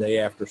walking the day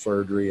after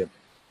surgery, and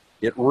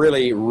it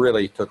really,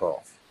 really took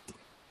off.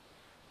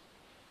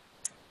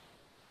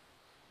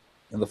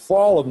 In the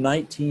fall of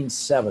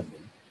 1970,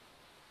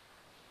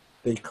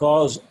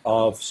 because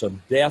of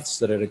some deaths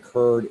that had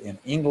occurred in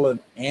England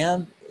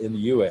and in the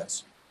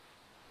U.S.,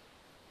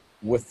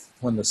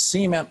 when the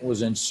cement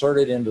was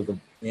inserted into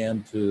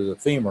the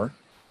femur,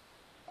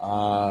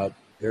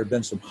 there had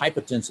been some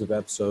hypotensive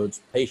episodes,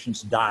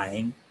 patients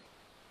dying,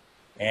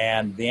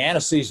 and the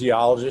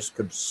anesthesiologist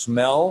could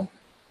smell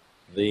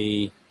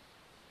the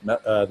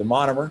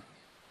monomer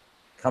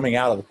coming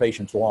out of the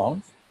patient's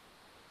lungs.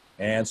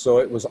 And so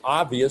it was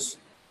obvious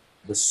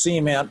the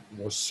cement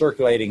was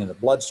circulating in the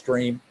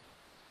bloodstream,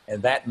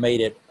 and that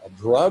made it a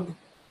drug,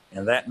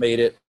 and that made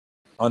it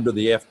under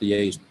the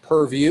FDA's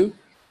purview.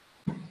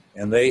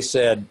 And they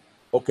said,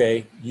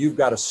 okay, you've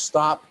got to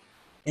stop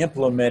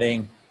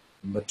implementing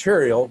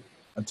material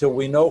until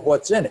we know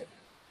what's in it.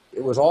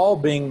 It was all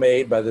being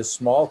made by this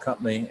small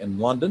company in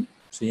London,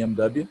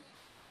 CMW,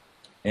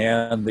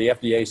 and the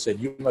FDA said,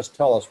 you must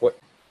tell us what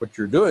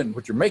you're doing,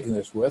 what you're making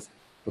this with,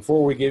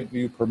 before we give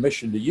you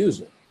permission to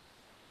use it.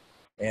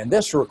 And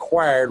this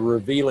required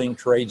revealing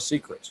trade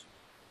secrets.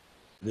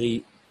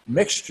 The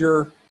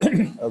mixture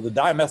of the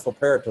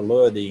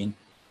dimethylparatoluidine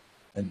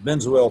and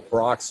benzoyl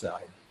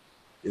peroxide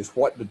is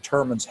what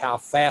determines how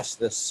fast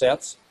this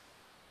sets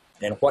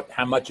and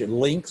how much it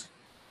links,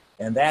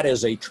 and that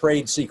is a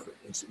trade secret.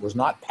 It was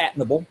not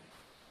patentable,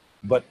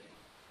 but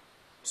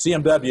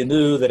CMW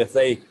knew that if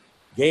they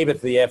gave it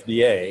to the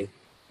FDA,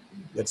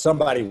 that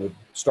somebody would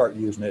start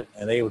using it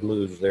and they would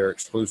lose their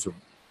exclusive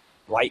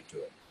right to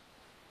it.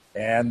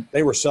 And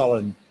they were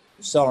selling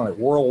it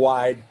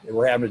worldwide. They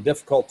were having a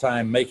difficult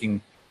time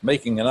making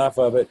enough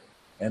of it,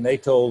 and they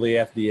told the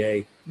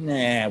FDA,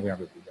 nah, we're not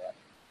going to do that.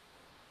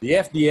 The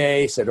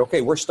FDA said,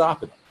 okay, we're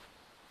stopping it.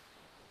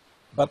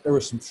 But there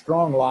was some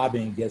strong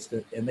lobbying against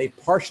it, and they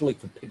partially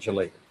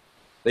capitulated.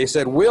 They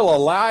said, we'll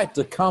allow it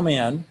to come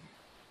in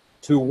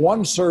to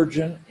one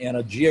surgeon in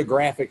a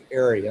geographic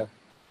area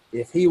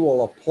if he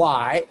will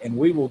apply, and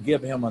we will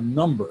give him a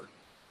number.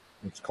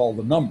 It's called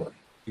the number.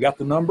 You got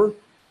the number?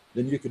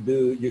 Then you could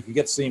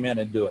get cement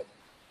and do it.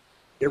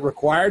 It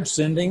required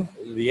sending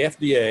the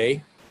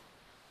FDA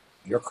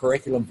your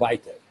curriculum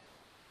vitae.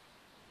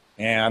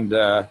 And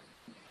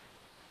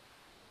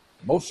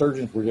most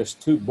surgeons were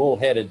just too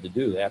bullheaded to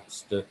do that,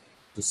 to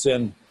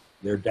send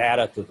their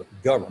data to the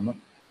government.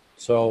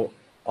 So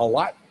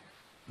not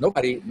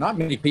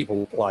many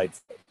people applied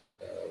for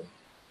it.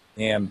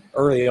 And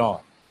early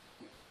on,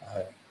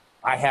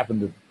 I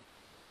happened to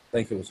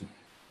think it was a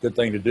good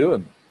thing to do,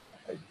 and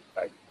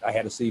I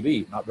had a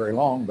CV, not very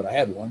long, but I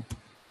had one.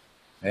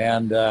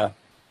 And I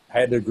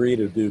had to agree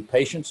to do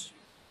patients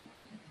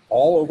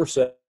all over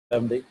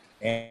 70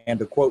 and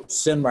to, quote,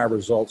 send my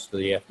results to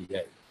the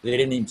FDA. They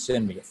didn't even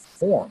send me a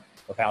form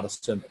of how to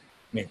send them.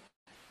 I mean,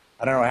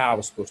 I don't know how I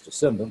was supposed to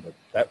send them,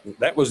 but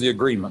that was the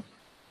agreement.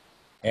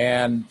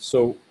 And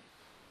so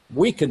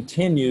we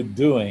continued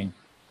doing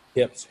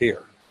hips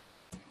here.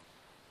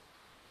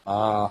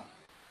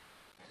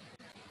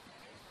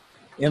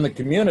 In the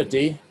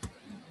community,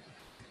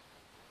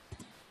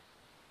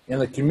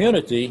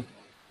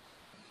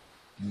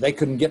 they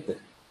couldn't get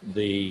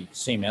the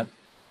cement,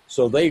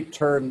 so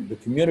the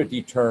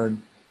community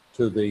turned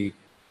to the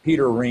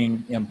Peter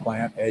ring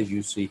implant, as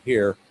you see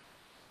here,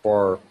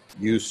 for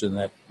use in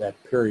that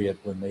period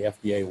when the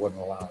FDA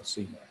wouldn't allow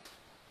cement.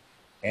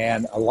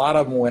 And a lot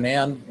of them went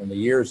in the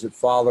years that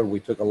followed. We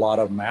took a lot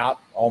of them out,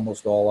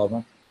 almost all of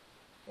them.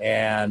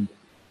 And,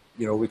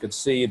 you know, we could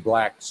see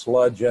black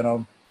sludge in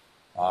them.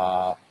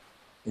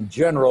 In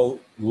general,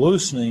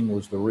 loosening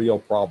was the real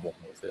problem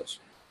with this.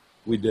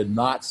 We did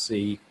not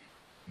see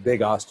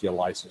big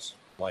osteolysis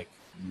like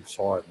you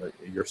saw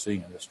you're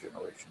seeing in this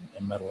generation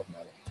in metal of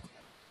metal.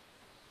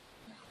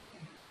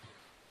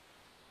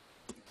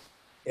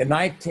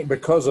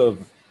 Because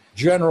of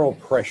general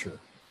pressure,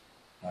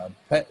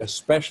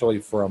 especially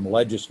from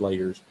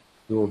legislators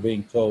who were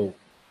being told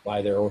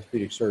by their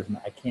orthopedic surgeon,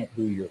 I can't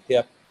do your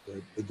hip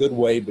the good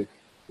way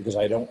because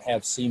I don't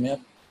have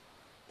cement,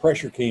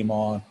 pressure came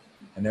on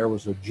and there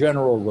was a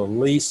general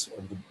release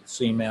of the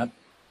cement.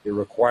 It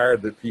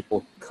required that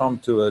people come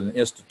to an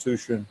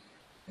institution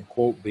and,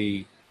 quote,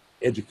 be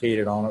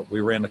educated on it. We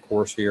ran the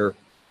course here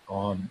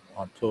on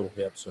total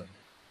hips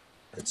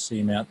and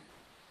cement.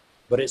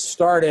 But it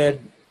started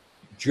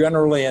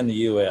generally in the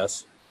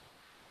U.S.,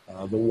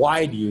 the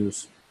wide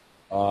use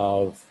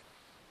of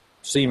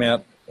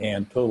cement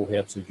and total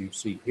hips, as you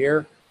see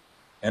here.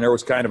 And there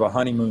was kind of a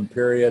honeymoon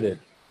period. It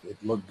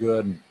looked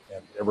good, and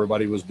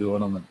everybody was doing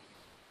them, and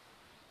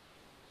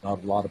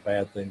not a lot of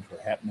bad things were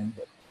happening.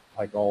 But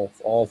like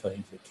all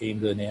things, it came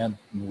to an end,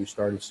 and we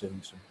started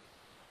seeing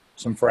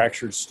some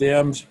fractured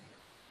stems.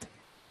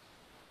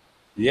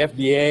 The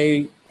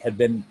FDA had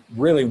been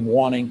really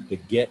wanting to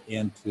get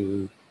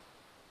into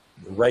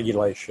the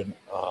regulation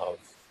of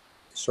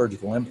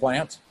surgical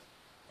implants,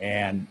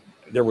 and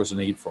there was a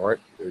need for it,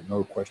 there's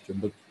no question.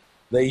 But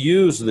they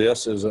used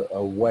this as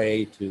a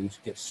way to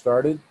get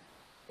started.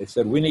 They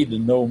said, we need to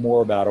know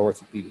more about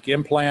orthopedic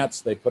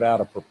implants. They put out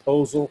a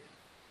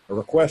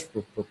request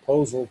for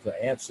proposal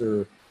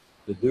to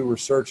do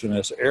research in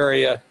this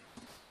area.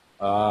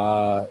 It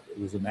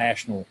was a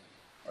national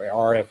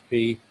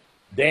RFP.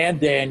 Dan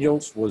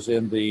Daniels was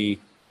in the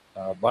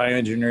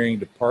bioengineering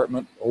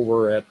department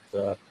over at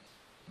the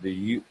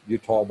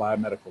Utah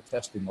Biomedical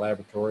Testing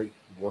Laboratory,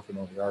 working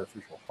on the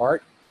artificial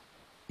heart.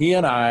 He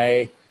and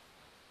I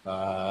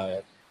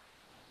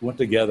went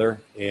together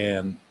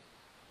and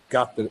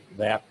got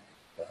that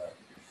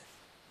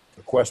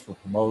request for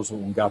proposal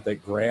and got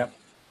that grant.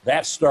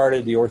 That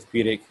started the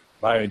Orthopedic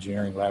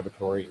Bioengineering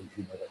Laboratory, as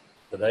you know it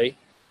today.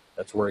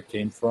 That's where it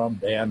came from.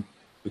 Dan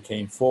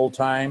became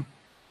full-time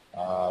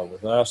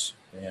with us,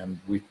 and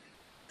we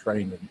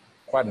trained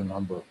quite a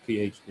number of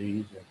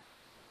PhDs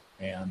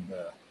and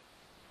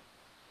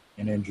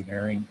in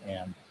engineering,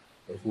 and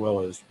as well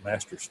as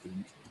master's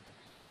students.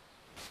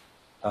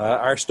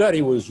 Our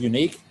study was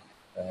unique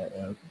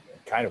in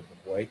kind of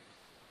a way.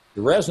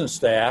 The resident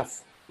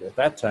staff at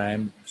that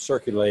time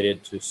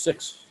circulated to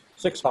six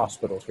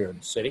hospitals here in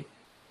the city,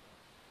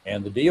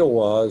 and the deal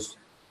was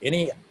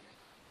any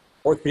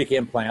orthopedic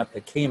implant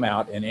that came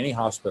out in any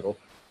hospital,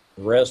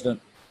 the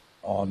resident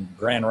on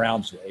Grand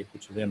Rounds Day,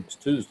 which then was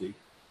Tuesday,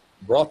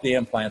 brought the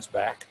implants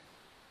back,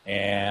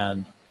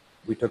 and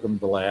we took them to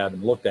the lab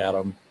and looked at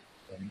them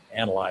and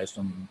analyzed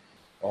them and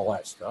all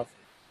that stuff.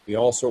 We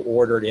also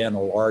ordered in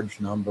a large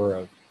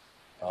number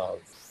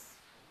of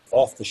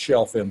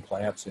off-the-shelf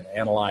implants and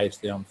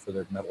analyzed them for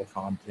their metal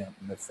content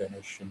and their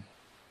finish, and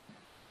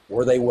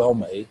were they well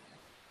made.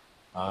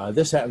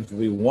 This happens to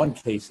be one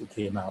case that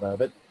came out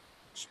of it.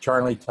 It's a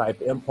Charnley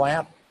type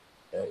implant.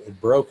 It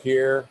broke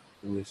here.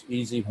 It was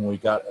easy when we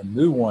got a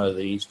new one of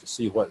these to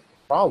see what the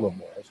problem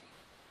was.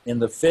 In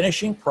the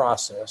finishing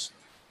process,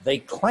 they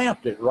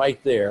clamped it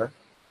right there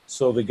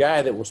so the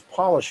guy that was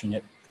polishing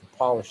it could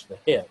polish the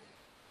head.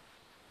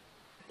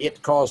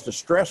 It caused a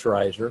stress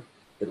riser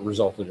that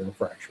resulted in a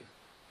fracture.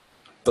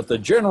 But the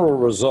general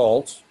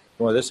result,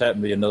 well, this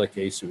happened to be another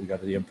case that we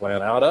got the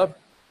implant out of.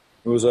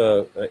 It was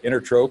an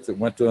intertrope that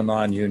went to a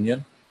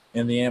non-union,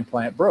 and the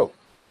implant broke.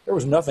 There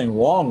was nothing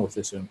wrong with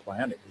this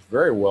implant. It was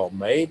very well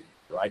made,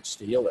 right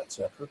steel,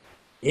 etc.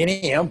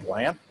 Any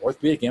implant,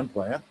 orthopedic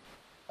implant,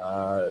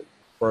 for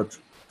a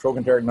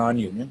trochanteric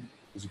non-union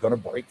is going to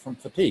break from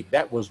fatigue.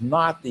 That was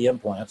not the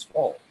implant's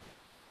fault.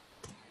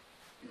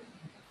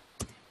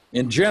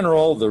 In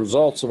general, the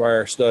results of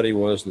our study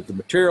was that the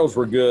materials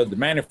were good, the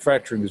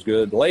manufacturing was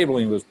good, the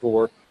labeling was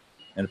poor,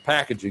 and the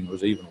packaging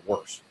was even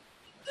worse.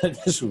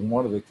 This was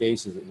one of the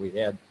cases that we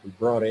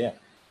brought in.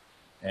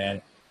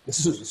 And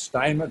this is a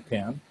Steinman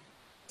pen,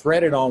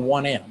 threaded on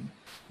one end.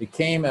 It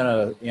came in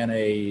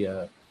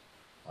a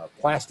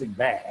plastic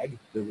bag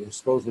that was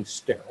supposedly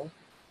sterile.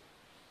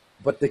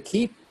 But to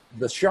keep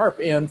the sharp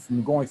end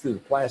from going through the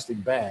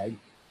plastic bag,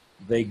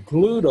 they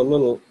glued a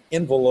little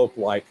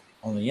envelope-like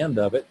on the end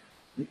of it.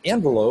 The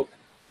envelope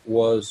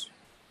was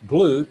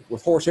glued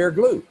with horsehair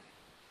glue.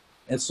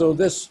 And so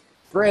this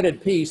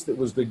threaded piece that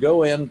was to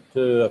go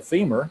into a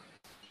femur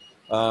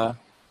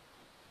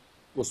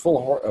was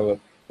full of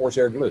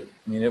horsehair glue.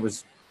 I mean, it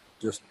was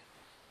just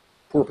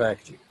poor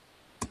packaging.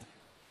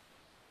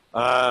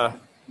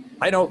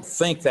 I don't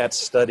think that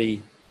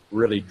study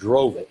really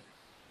drove it,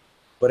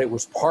 but it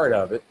was part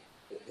of it.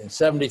 In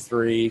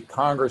 '73,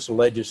 Congress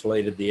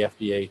legislated the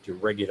FDA to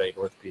regulate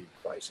orthopedic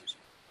devices.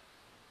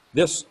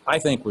 This, I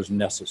think, was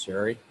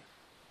necessary.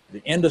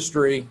 The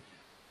industry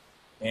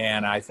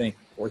and I think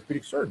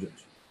orthopedic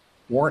surgeons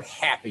weren't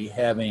happy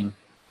having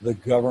the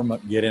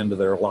government get into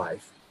their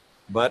life,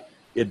 but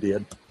it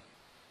did.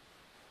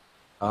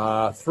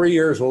 3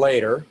 years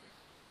later,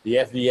 the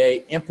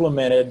FDA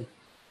implemented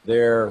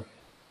their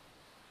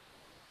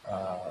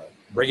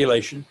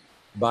regulation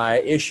by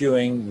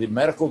issuing the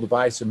medical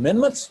device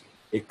amendments.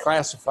 It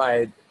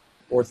classified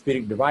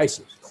orthopedic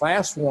devices.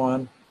 Class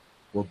 1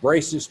 were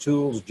braces,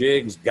 tools,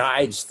 jigs,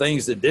 guides,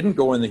 things that didn't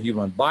go in the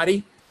human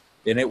body,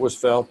 and it was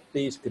felt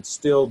these could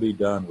still be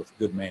done with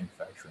good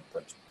manufacturing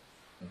principles.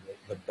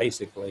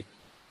 Basically,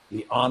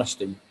 the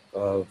honesty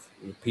of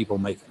the people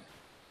making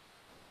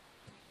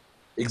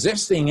it.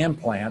 Existing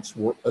implants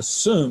were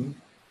assumed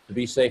to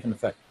be safe and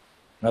effective.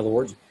 In other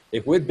words,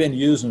 if we'd been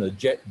using a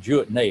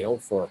Jewett nail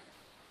for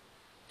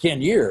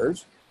 10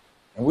 years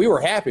and we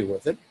were happy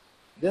with it,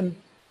 then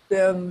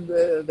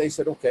they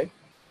said, okay,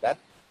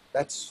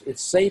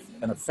 it's safe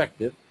and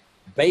effective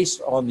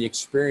based on the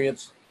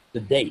experience to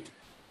date.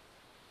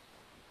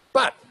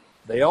 But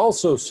they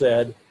also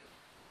said,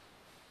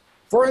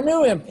 for a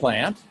new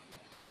implant,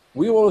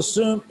 we will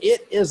assume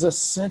it is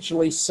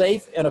essentially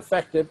safe and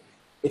effective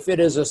if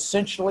it is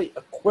essentially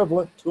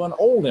equivalent to an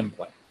old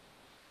implant.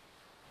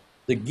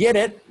 To get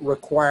it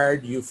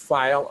required you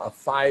file a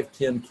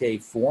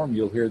 510K form.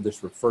 You'll hear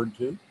this referred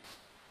to.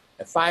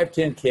 A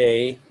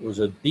 510K was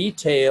a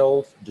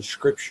detailed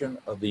description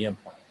of the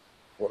implant,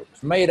 what it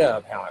was made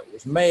of, how it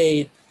was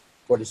made,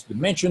 what its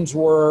dimensions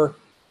were,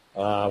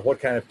 what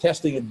kind of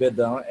testing had been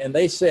done. And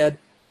they said,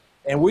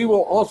 and we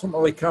will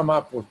ultimately come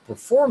up with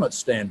performance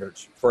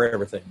standards for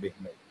everything being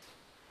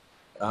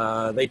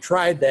made. They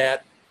tried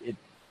that.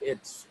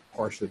 It's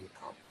partially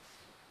accomplished.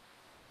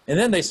 And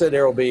then they said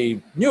there will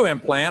be new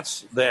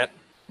implants that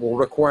will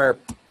require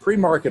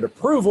pre-market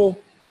approval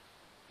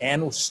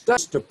and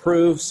studies to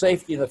prove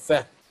safety and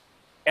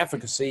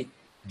efficacy,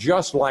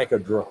 just like a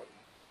drug.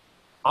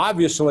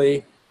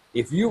 Obviously,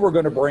 if you were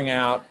going to bring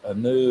out a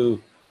new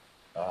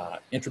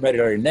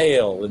intramedullary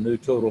nail, a new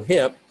total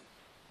hip,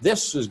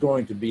 this is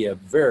going to be a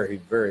very,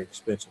 very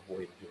expensive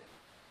way to do it.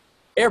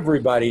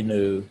 Everybody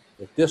knew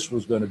that this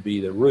was going to be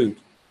the route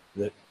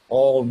that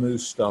all new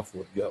stuff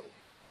would go.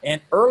 And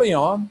early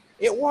on,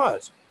 it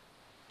was.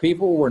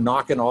 People were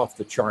knocking off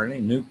the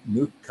charting.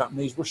 New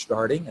companies were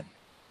starting,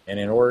 and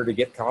in order to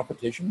get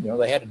competition,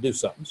 they had to do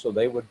something. So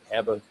they would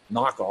have a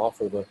knockoff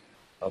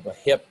of a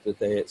hip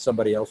that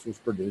somebody else was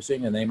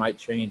producing, and they might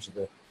change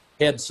the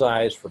head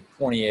size from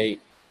 28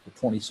 to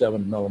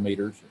 27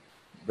 millimeters,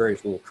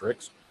 various little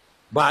tricks.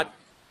 But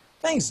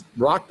things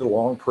rocked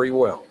along pretty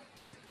well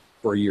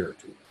for a year or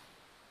two.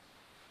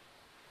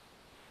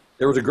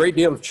 There was a great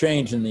deal of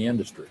change in the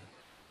industry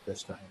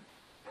this time.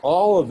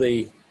 All of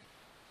the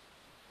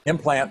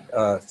implant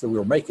that we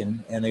were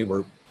making, and they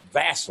were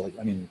vastly,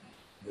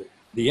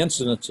 the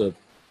incidence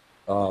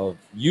of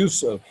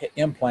use of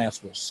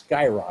implants was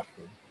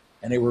skyrocketing,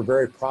 and they were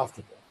very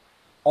profitable.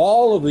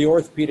 All of the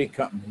orthopedic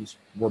companies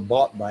were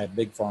bought by a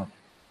big pharma.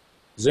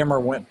 Zimmer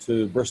went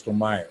to Bristol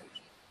Myers.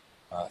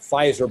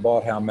 Pfizer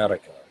bought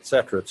Halmedica, et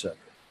cetera, et cetera.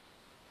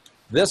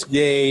 This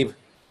gave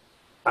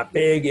a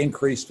big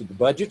increase to the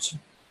budgets.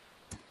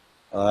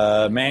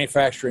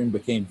 Manufacturing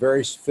became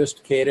very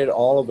sophisticated.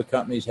 All of the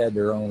companies had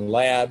their own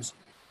labs.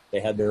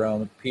 They had their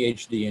own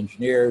PhD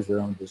engineers, their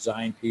own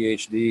design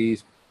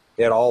PhDs.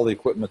 They had all the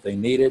equipment they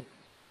needed.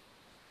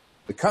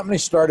 The company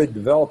started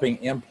developing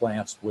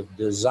implants with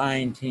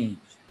design teams,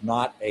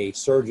 not a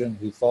surgeon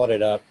who thought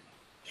it up,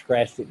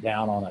 scratched it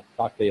down on a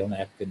cocktail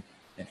napkin,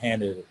 and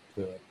handed it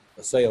to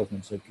a salesman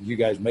and said, could you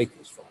guys make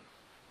this for me?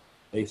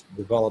 They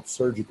developed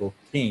surgical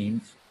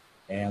teams,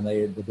 and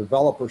the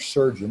developer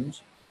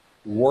surgeons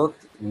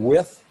worked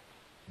with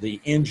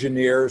the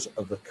engineers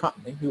of the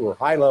company, who were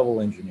high-level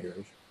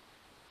engineers,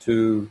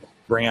 to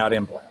bring out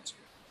implants,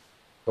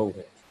 total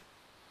hips.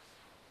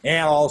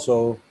 And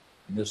also,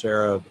 in this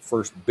era, the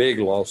first big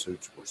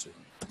lawsuits were seen.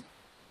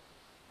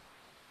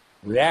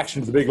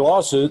 Reaction to the big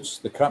lawsuits,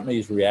 the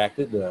companies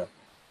reacted.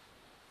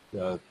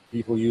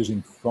 People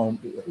using chrome,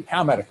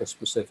 Halmedica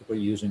specifically,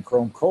 using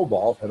chrome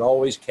cobalt, had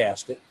always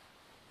cast it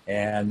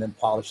and then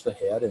polished the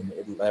head, and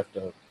it left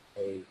a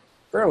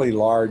fairly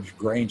large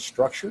grain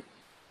structure.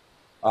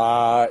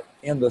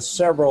 In the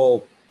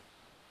several,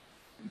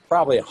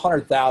 probably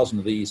 100,000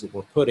 of these that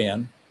were put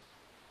in,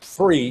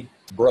 3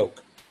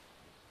 broke.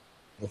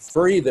 The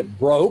 3 that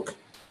broke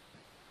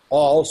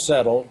all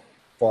settled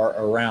for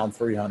around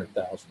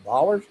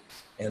 $300,000,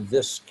 and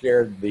this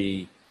scared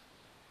the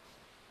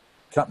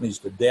companies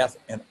to death,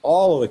 and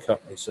all of the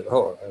companies said,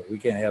 oh, we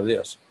can't have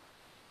this.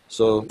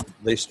 So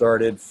they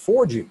started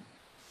forging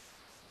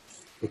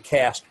the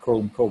cast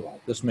chrome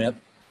cobalt. This meant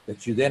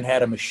that you then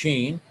had a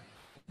machine,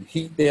 you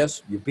heat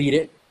this, you beat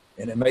it,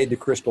 and it made the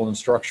crystalline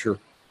structure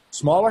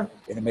smaller,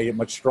 and it made it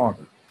much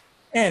stronger.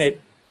 And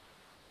it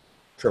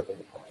tripled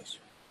the price.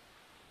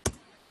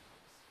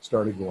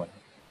 Started going.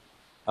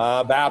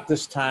 About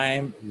this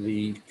time,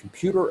 the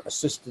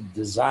computer-assisted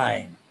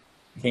design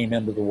came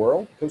into the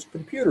world because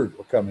computers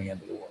were coming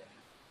into the world.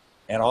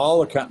 And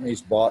all the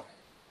companies bought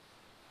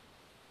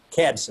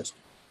CAD systems.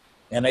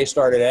 And they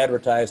started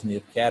advertising the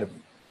academy.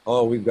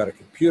 Oh, we've got a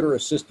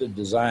computer-assisted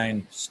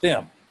design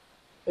stem.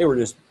 They were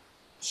just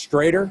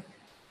straighter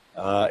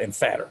and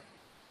fatter.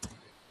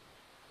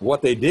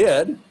 What they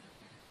did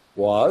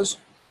was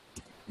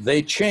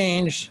they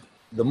changed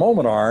the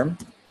moment arm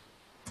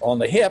on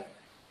the hip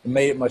and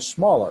made it much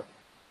smaller.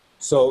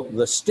 So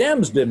the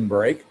stems didn't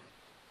break,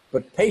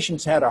 but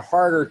patients had a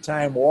harder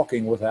time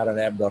walking without an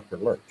abductor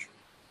lurch.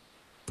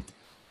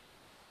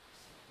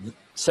 The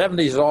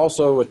 70s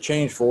also a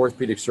change for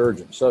orthopedic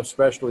surgeons.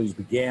 Subspecialties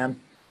began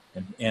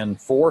in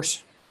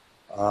force.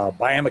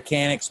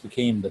 Biomechanics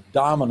became the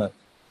dominant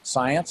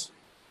science.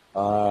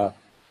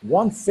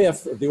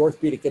 1/5 of the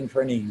orthopedic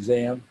in-training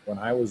exam when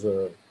I was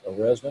a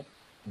resident,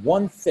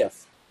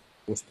 1/5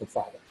 was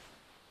pathology.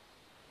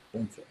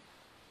 1/5.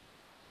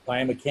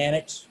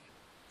 Biomechanics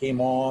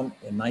came on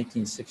in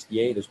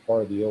 1968 as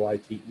part of the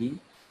OITE.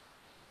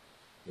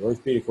 The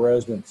orthopedic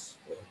residents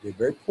did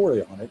very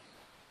poorly on it.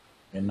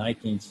 In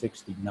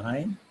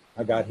 1969,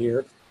 I got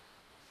here,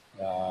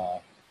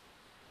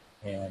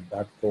 and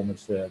Dr. Coleman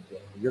said,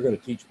 "You're going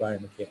to teach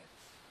biomechanics.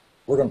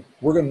 We're going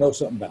to know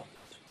something about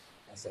this."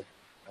 I said,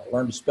 "I'll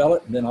learn to spell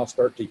it, and then I'll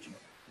start teaching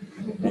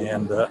it."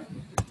 And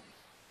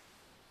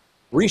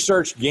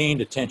research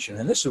gained attention,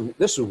 and this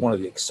is one of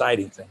the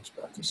exciting things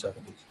about the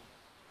 70s.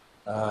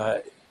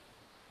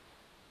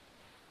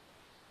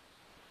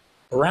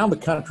 Around the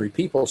country,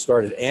 people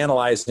started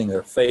analyzing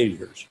their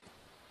failures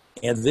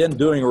and then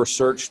doing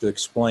research to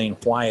explain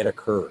why it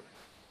occurred.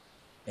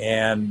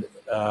 And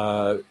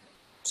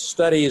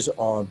studies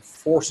on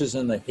forces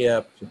in the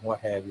hip and what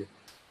have you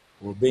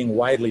were being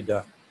widely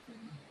done.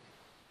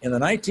 In the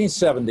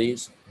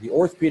 1970s, the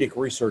Orthopedic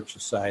Research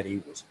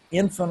Society was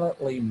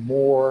infinitely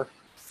more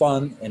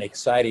fun and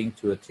exciting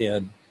to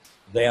attend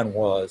than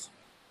was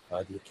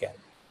the Academy.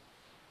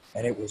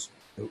 And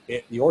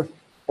the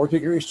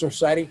Orthopedic Research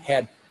Society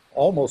had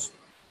almost,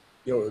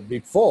 it would be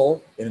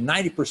full, and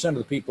 90%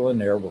 of the people in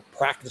there were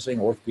practicing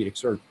orthopedic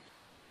surgeons.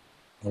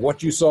 And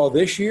what you saw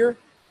this year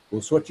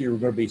was what you were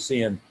going to be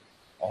seeing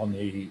on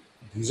the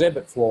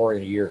exhibit floor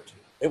in a year or two.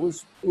 It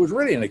was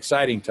really an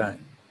exciting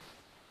time.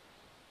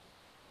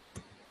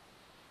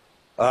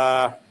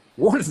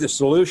 One of the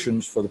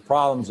solutions for the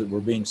problems that were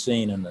being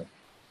seen on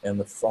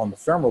the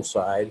femoral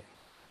side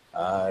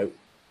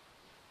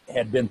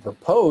had been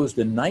proposed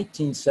in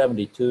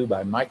 1972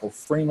 by Michael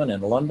Freeman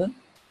in London,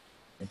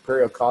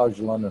 Imperial College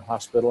London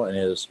Hospital, and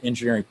his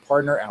engineering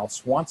partner, Al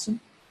Swanson.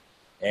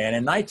 And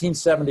in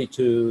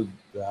 1972,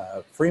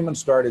 Freeman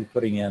started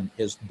putting in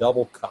his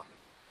double cup.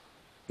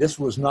 This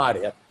was not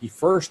it. He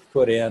first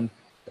put in,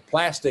 the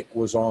plastic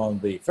was on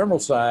the femoral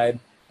side,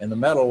 and the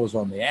metal was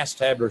on the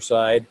acetabular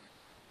side.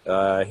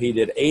 He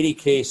did 80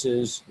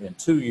 cases in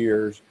 2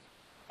 years,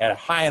 had a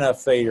high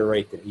enough failure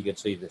rate that he could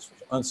see this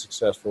was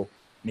unsuccessful,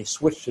 and he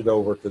switched it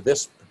over to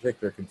this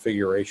particular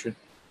configuration.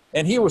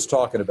 And he was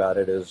talking about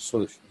it as a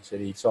solution. He said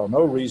he saw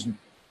no reason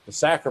to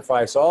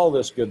sacrifice all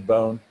this good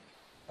bone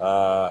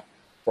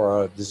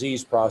for a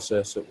disease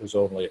process that was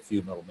only a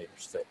few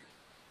millimeters thick.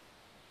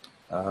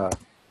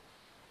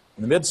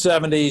 In the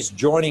mid-70s,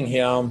 joining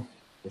him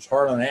was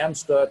Harlan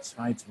Amstutz,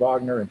 Heinz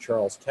Wagner, and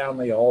Charles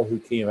Townley, all who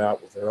came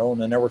out with their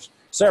own, and there were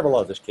several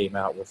others came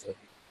out with it.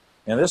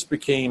 And this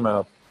became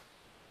a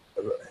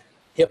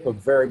hip of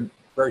very,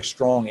 very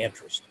strong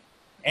interest.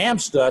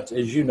 Amstutz,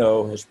 as you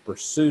know, has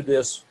pursued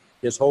this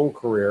his whole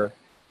career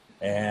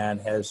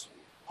and has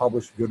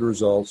published good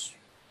results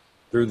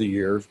through the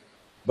years.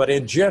 But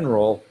in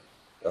general,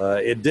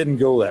 it didn't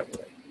go that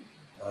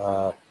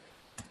way.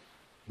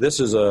 This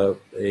is I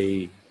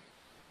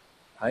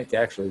think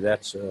actually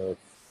that's a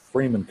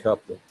Freeman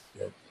Cup that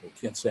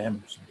Ken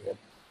Samuelson did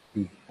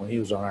when he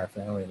was on our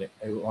family,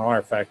 on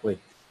our faculty.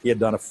 He had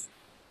done a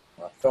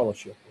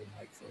fellowship with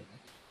Mike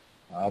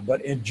Freeman.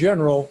 But in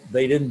general,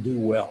 they didn't do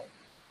well,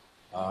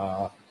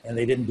 and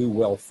they didn't do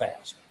well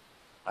fast.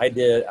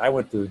 I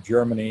went to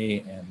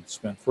Germany and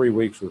spent 3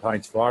 weeks with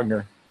Heinz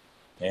Wagner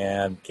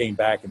and came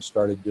back and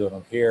started doing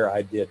them here.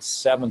 I did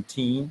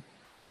 17,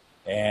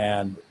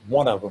 and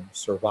one of them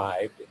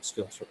survived and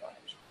still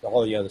survives.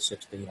 All the other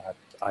 16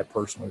 I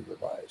personally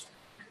revised.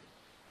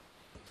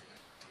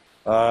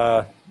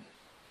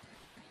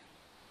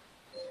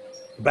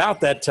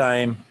 About that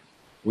time,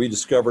 we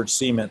discovered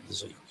cement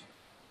disease,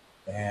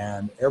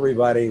 and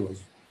everybody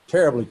was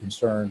terribly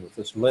concerned with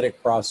this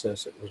lytic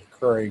process that was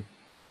occurring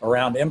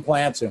around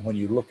implants. And when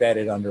you looked at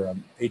it under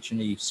an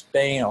H&E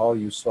stain, all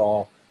you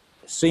saw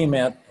was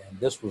cement, and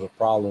this was a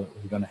problem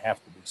that was going to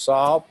have to be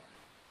solved.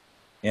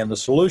 And the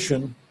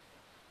solution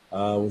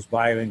was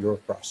bioingrowth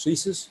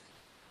prosthesis.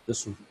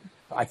 This was,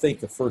 I think,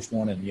 the first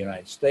one in the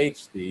United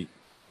States. The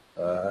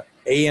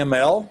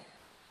AML,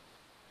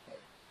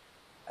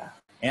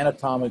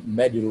 anatomic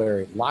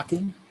medullary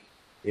locking,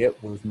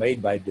 It was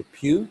made by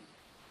DePuy.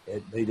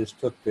 They just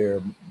took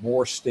their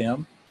Moore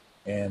stem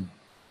and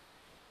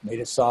made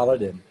it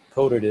solid and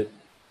coated it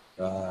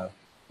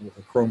with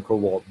a chrome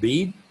cobalt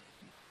bead.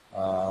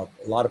 A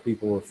lot of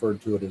people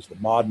referred to it as the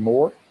Mod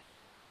Moore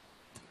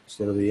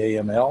instead of the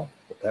AML,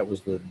 but that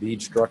was the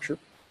bead structure.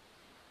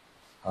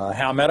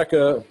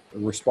 Halmedica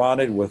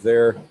responded with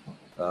their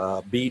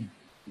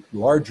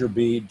larger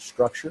bead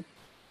structure.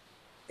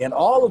 In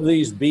all of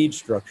these bead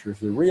structures,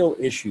 the real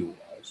issue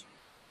was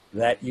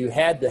that you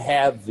had to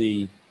have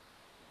the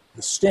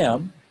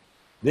stem,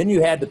 then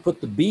you had to put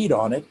the bead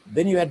on it,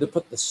 then you had to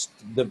put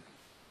the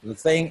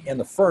thing in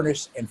the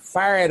furnace and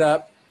fire it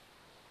up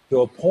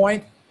to a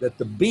point that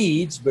the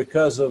beads,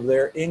 because of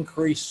their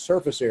increased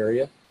surface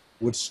area,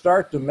 would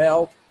start to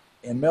melt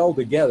and meld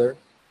together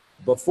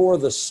before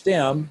the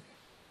stem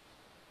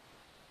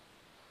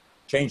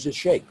changed its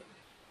shape.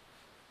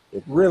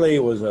 It really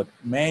was a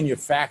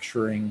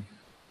manufacturing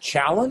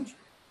challenge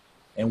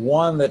and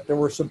one that there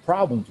were some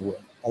problems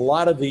with. A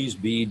lot of these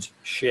beads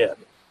shed.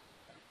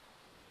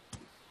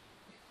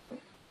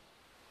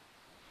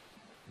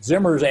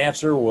 Zimmer's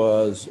answer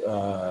was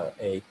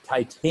a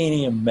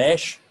titanium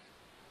mesh,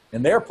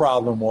 and their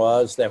problem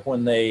was that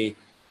when they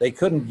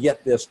couldn't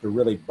get this to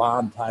really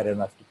bond tight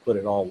enough to put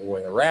it all the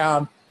way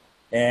around,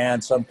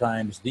 and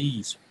sometimes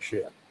these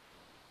shed.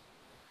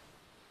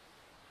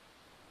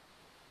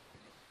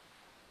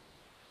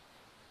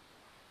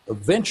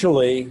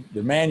 Eventually,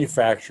 the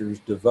manufacturers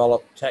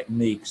developed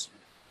techniques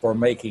for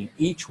making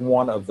each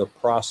one of the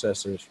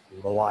processes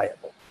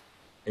reliable.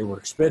 They were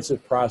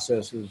expensive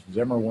processes.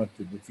 Zimmer went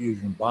to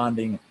diffusion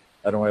bonding.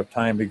 I don't have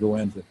time to go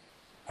into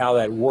how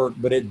that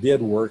worked, but it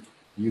did work.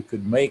 You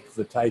could make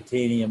the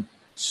titanium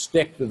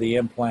stick to the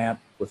implant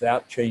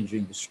without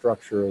changing the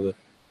structure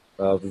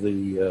of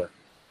the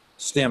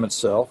stem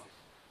itself.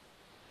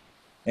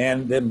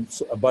 And then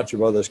a bunch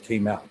of others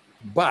came out.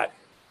 But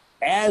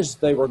as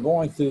they were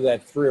going through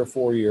that 3 or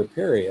 4 year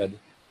period,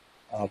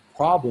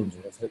 problems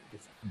with it,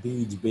 with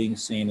beads being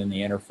seen in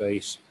the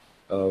interface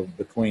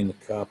between the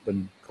cup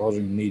and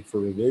causing the need for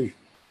revision.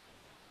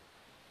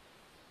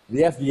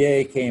 The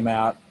FDA came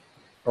out,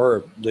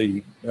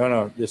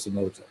 just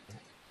another time.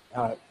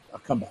 I'll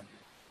come back.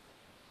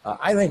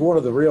 I think one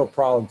of the real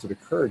problems that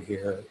occurred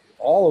here,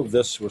 all of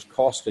this was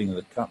costing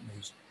the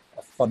companies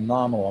a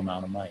phenomenal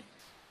amount of money.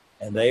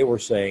 And they were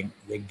saying,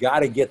 you got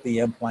to get the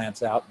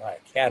implants out by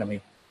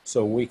Academy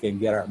so we can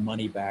get our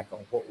money back on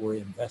what we're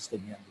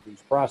investing into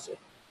these processes.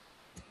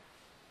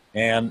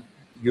 And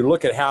you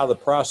look at how the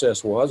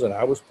process was, and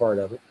I was part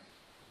of it.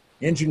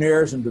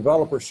 Engineers and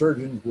developer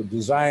surgeons would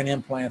design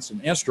implants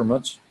and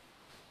instruments,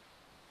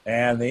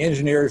 and the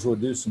engineers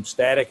would do some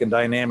static and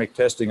dynamic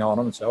testing on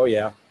them and say, oh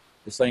yeah,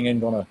 this thing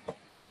ain't gonna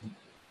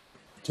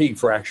fatigue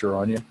fracture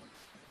on you.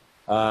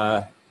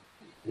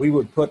 We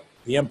would put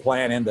the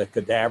implant into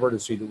cadaver to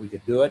see that we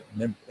could do it,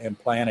 and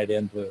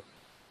then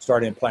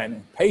start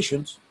implanting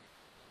patients,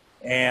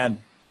 and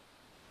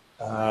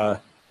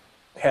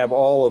have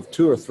all of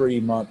 2 or 3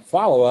 month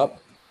follow-up,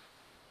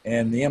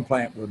 and the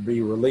implant would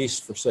be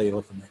released for sale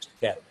at the next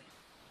Academy.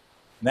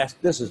 And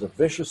this is a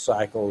vicious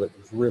cycle that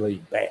was really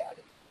bad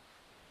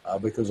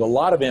because a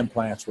lot of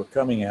implants were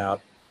coming out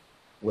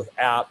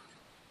without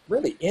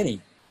really any,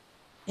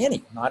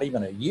 not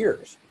even a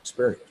year's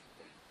experience.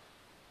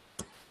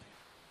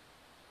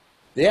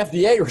 The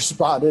FDA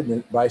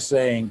responded by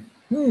saying,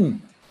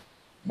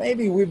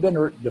 maybe we've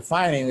been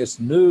defining this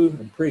new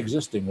and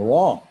pre-existing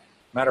wrong.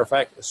 Matter of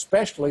fact,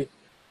 especially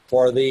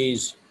for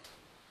these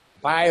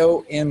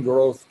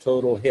bio-ingrowth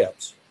total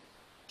hips,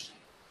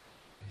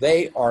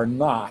 they are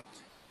not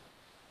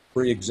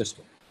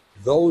pre-existing.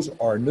 Those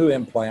are new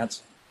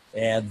implants,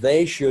 and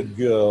they should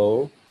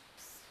go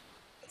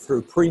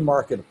through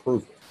pre-market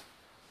approval.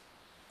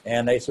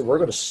 And they said, we're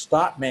going to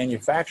stop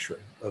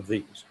manufacturing of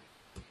these.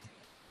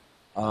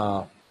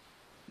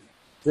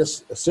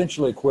 This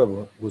essentially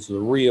equivalent was the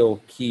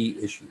real key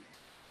issue.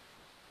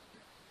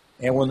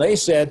 And when they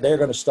said they're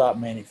going to stop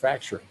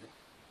manufacturing,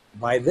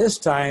 by this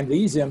time,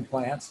 these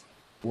implants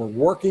were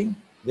working.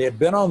 They had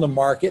been on the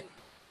market,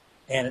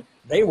 and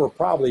they were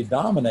probably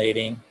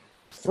dominating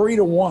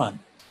 3-to-1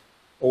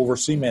 over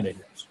cemented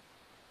hips.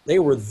 They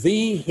were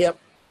the hip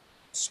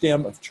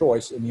stem of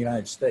choice in the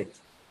United States.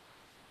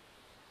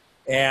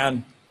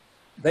 And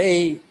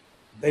they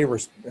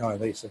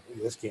said,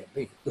 this can't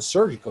be. The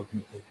surgical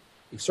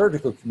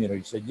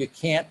community said, you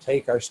can't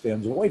take our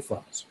stems away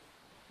from us.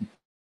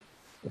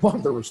 One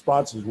of the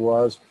responses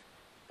was,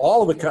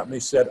 all of the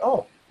companies said,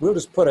 oh, we'll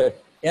just put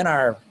in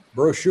our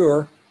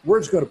brochure, we're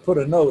just going to put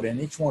a note in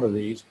each one of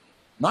these,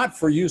 not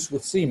for use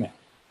with cement.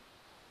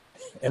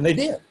 And they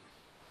did.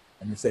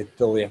 And they said,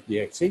 told the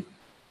FDA, see,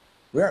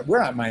 we're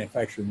not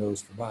manufacturing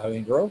those for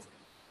bio-ingrowth.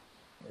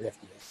 The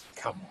FDA said,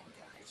 come on,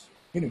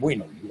 guys. We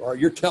know you are.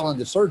 You're telling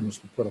the surgeons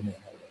to put them in.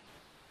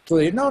 So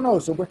they, no,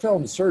 so we're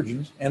telling the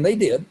surgeons, and they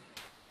did,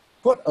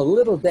 put a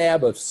little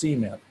dab of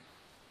cement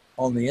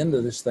on the end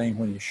of this thing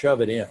when you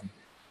shove it in,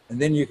 and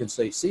then you can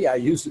say, see, I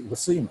used it with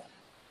cement.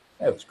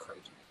 That was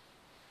crazy.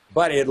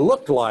 But it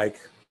looked like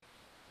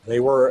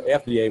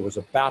FDA was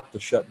about to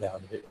shut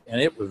down,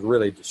 and it was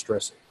really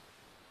distressing.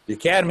 The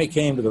Academy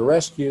came to the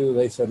rescue.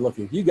 They said, look,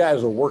 if you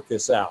guys will work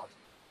this out,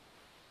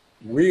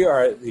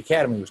 the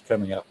Academy was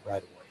coming up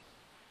right away.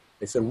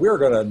 They said, we're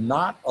going to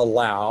not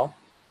allow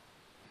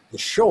the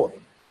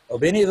showing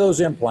of any of those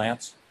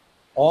implants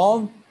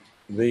on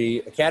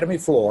the Academy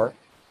floor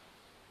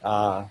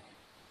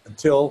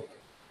until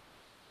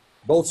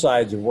both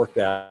sides have worked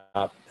out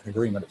an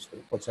agreement as to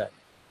what's happening.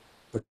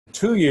 For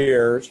 2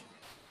 years,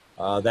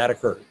 that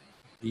occurred.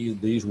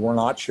 These were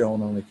not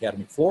shown on the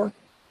Academy floor.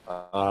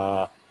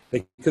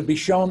 They could be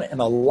shown in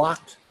a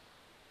locked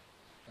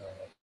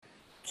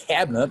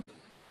cabinet,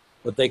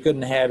 but they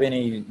couldn't have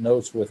any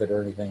notes with it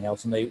or anything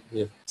else. And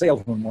the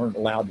salesmen weren't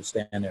allowed to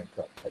stand there and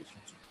tell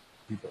patients,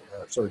 people,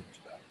 surgeons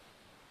about it.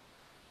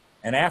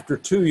 And after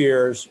 2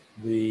 years,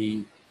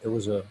 there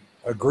was an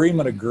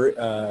agreement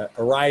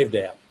arrived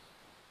at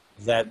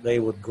that they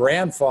would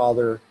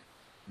grandfather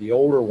the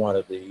older one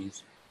of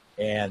these,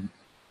 and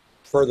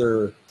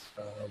further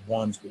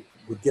ones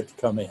would get to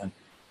come in,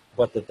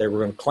 but that they were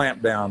going to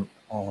clamp down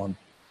on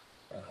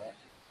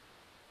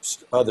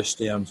other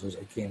stems as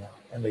they came out,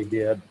 and they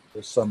did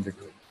to some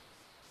degree.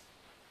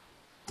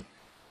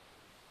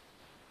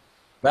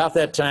 About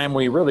that time,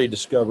 we really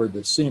discovered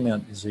that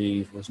cement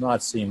disease was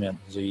not cement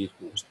disease,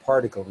 it was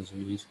particle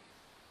disease.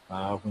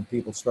 When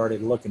people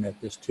started looking at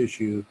this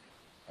tissue,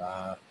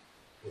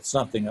 it's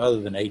something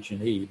other than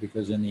H&E,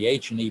 because in the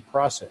H&E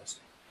process,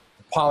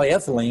 the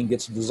polyethylene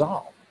gets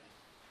dissolved.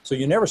 So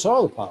you never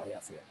saw the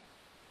polyethylene.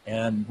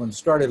 And when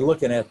started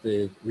looking at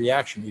the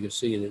reaction, you could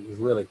see that it was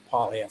really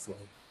polyethylene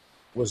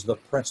was the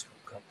principal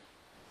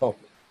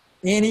culprit.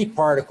 Any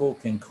particle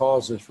can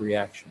cause this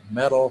reaction,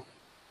 metal,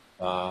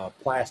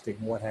 plastic,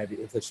 and what have you,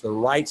 if it's the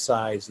right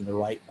size and the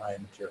right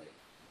biomaterial.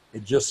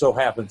 It just so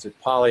happens that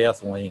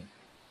polyethylene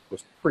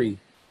was pretty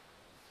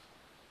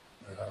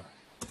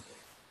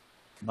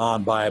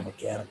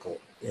non-biomechanical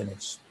in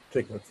its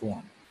particular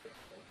form.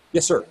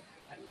 Yes, sir.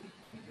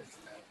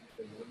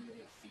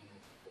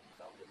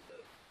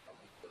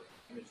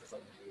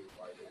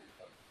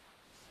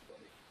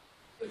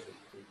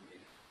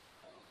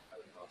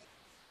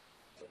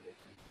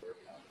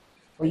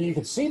 Well, you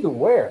could see the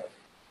wear,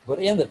 but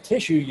in the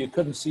tissue, you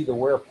couldn't see the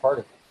wear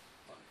particle.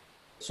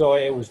 So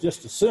it was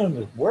just assumed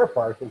that wear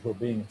particles were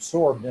being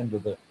absorbed into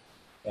the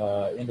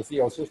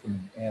endothelial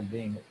system and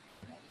being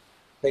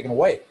taken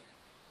away.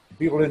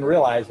 People didn't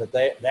realize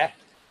that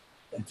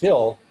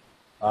until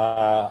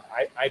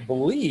I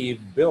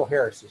believe Bill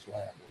Harris's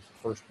lab was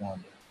the first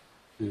one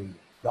to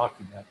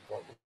document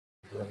what was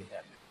really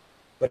happening.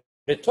 But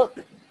it took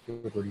 2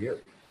 or 3 years.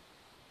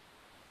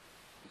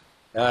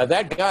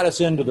 That got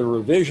us into the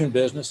revision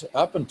business.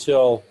 Up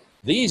until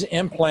these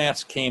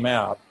implants came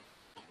out,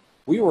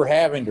 we were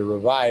having to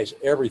revise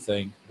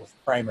everything with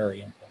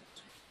primary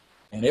implants.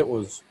 And it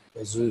was,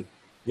 the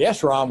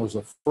SROM was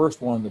the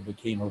first one that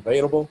became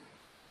available.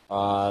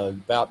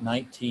 About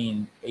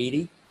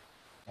 1980,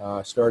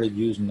 started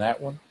using that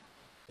one.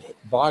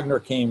 Wagner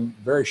came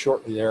very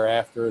shortly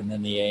thereafter, and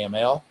then the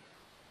AML.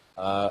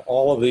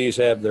 All of these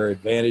have their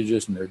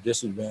advantages and their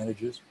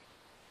disadvantages.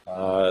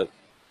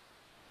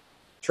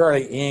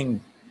 Charlie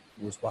Ng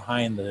was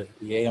behind the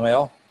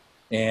AML,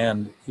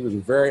 and he was a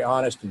very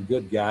honest and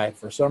good guy.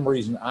 For some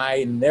reason,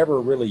 I never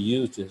really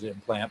used his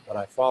implant, but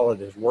I followed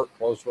his work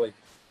closely.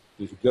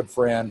 He's a good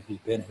friend. He's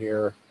been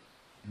here,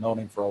 known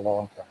him for a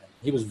long time.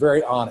 He was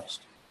very honest.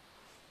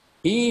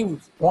 He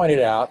pointed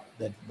out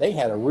that they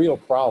had a real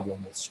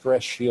problem with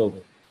stress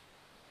shielding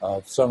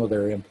of some of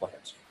their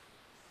implants.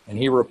 And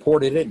he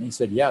reported it, and he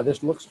said, yeah,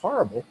 this looks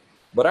horrible,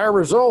 but our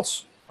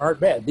results aren't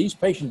bad. These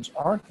patients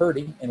aren't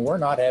hurting, and we're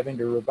not having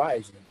to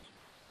revise them.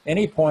 And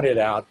he pointed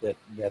out that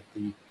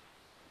the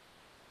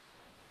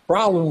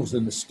problem was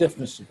in the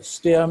stiffness of the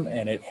stem,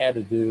 and it had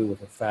to do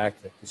with the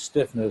fact that the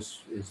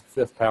stiffness is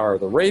the 5th power of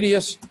the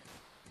radius,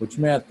 which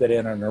meant that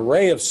in an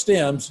array of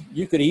stems,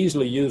 you could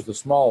easily use the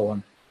small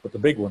one, but the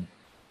big one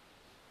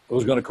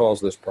was going to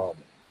cause this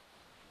problem.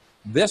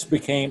 This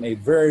became a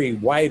very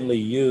widely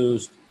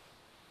used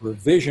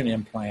revision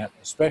implant,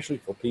 especially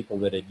for people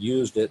that had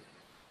used it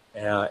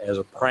as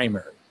a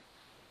primary.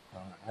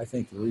 I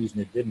think the reason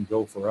it didn't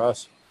go for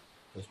us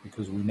was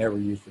because we never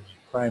used it as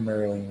a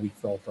primary, and we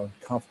felt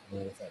uncomfortable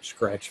with that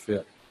scratch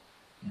fit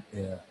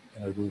in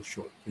a real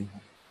short film.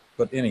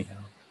 But anyhow,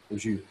 it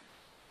was used.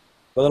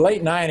 By the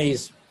late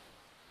 90s,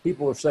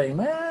 people were saying,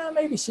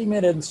 maybe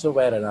cement isn't so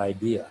bad an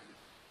idea.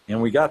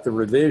 And we got the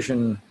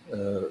revision,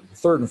 the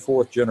 3rd and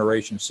 4th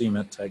generation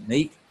cement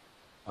technique.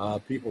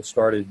 People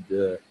started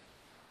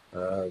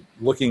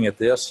looking at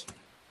this.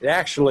 It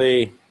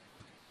actually,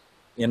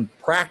 in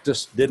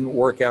practice, didn't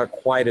work out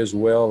quite as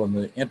well, and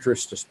the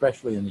interest,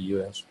 especially in the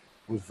U.S.,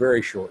 was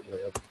very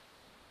short-lived.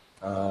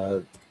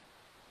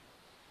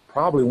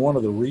 Probably one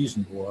of the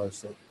reasons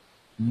was that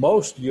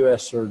most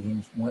U.S.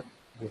 surgeons went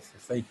with the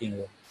thinking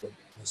that the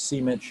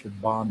cement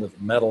should bond to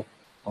the metal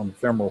on the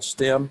femoral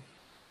stem.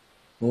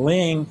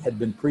 Ling had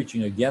been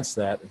preaching against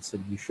that and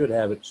said you should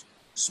have it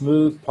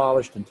smooth,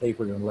 polished, and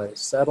tapered and let it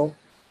settle.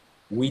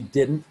 We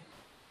didn't.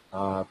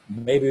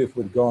 Maybe if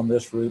we'd gone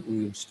this route,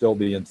 we would still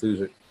be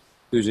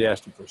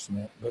enthusiastic for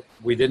cement, but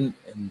we didn't.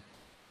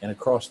 And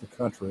across the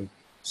country,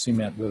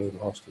 cement really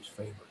lost its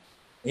favor.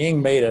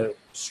 Ing made a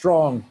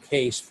strong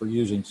case for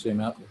using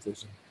cement with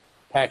his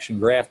compaction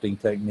grafting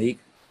technique,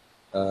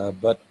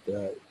 but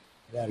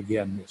that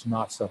again is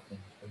not something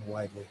that's been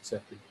widely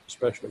accepted,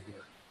 especially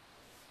here.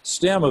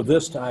 Stem of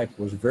this type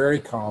was very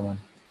common,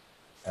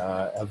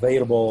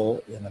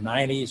 available in the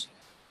 90s.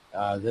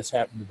 This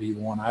happened to be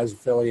the one I was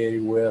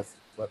affiliated with,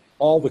 but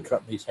all the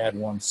companies had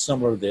one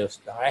similar to this,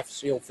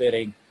 diaphyseal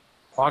fitting,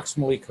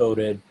 proximally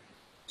coated,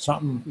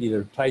 something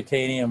either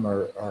titanium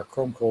or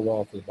chrome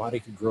cobalt that the body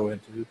could grow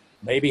into,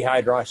 maybe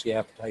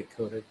hydroxyapatite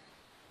coated,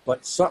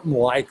 but something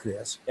like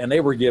this, and they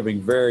were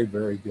giving very,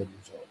 very good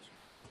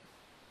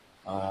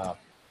results.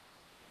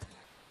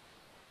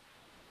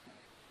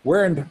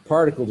 Wear and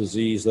particle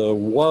disease, though,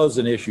 was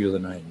an issue of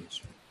the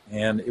 90s,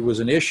 and it was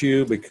an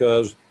issue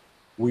because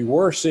we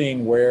were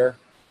seeing wear,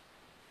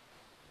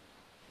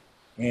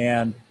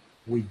 and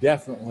we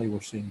definitely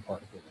were seeing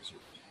particle disease.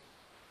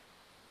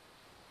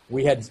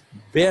 We had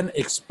been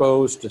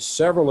exposed to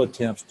several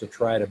attempts to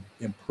try to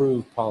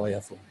improve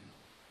polyethylene.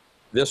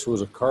 This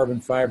was a carbon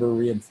fiber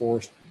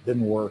reinforced,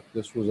 didn't work.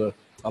 This was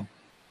a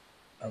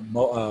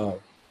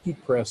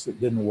heat press that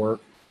didn't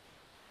work.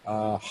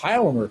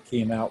 Hylamer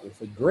came out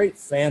with a great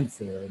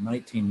fanfare in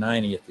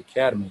 1990 at the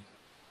Academy.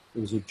 It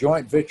was a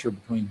joint venture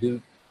between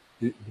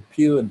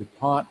DePuy and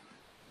DuPont.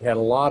 It had a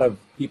lot of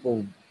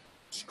people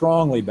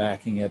strongly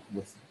backing it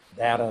with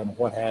data and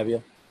what have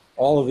you.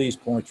 All of these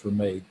points were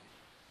made.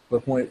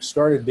 But when it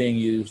started being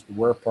used, the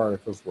wear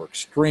particles were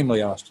extremely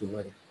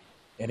osteolytic,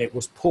 and it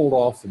was pulled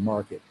off the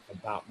market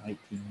about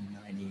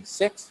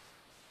 1996.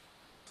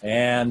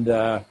 And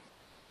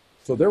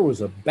so there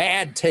was a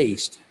bad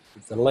taste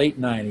in the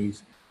late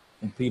 90s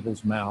in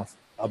people's mouth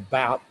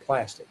about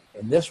plastic.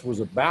 And this was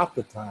about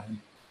the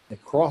time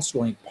that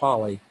cross-linked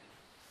poly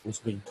was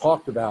being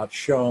talked about,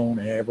 shown,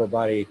 and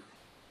everybody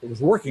that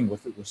was working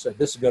with it was said,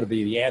 this is going to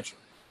be the answer.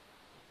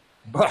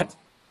 But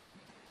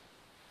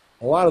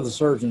a lot of the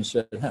surgeons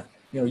said,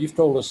 you've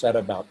told us that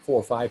about 4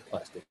 or 5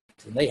 plastics,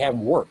 and they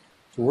haven't worked.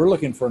 So we're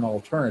looking for an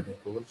alternative.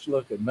 Well, let's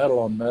look at metal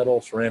on metal,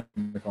 ceramic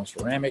on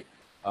ceramic.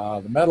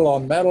 The metal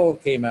on metal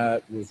came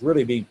out, was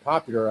really being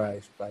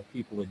popularized by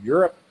people in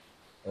Europe.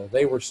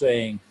 They were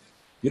saying,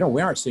 we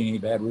aren't seeing any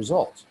bad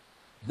results.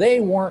 They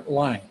weren't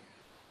lying.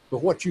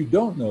 But what you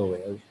don't know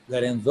is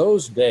that in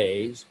those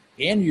days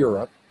in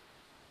Europe,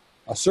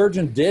 a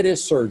surgeon did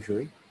his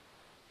surgery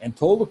and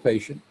told the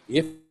patient,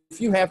 if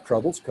you have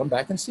troubles, come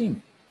back and see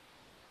me.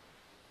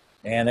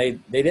 And they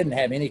didn't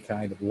have any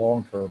kind of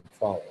long-term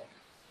follow-up.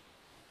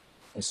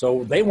 And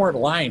so they weren't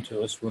lying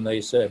to us when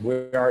they said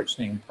we aren't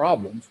seeing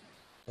problems,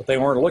 but they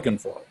weren't looking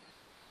for it.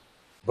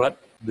 But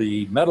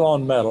the metal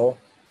on metal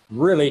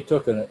really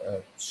took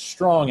a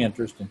strong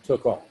interest and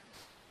took off.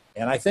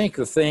 And I think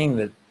the thing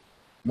that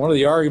one of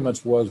the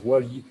arguments was,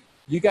 well,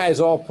 you guys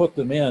all put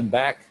them in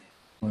back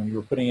when you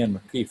were putting in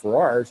McKee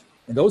Ferrars,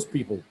 and those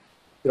people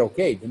did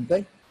okay, didn't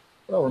they?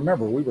 Well,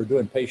 remember, we were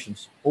doing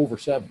patients over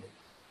 70,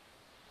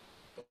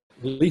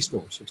 at least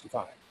over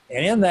 65.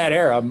 And in that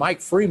era,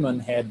 Mike Freeman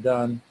had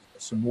done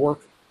some work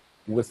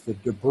with the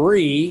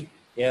debris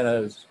in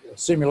a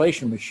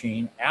simulation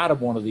machine out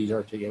of one of these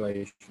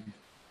articulations,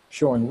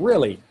 showing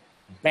really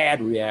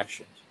bad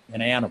reactions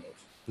in animals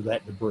to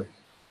that debris.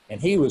 And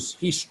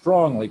he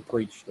strongly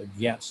preached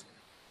against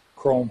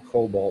chrome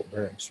cobalt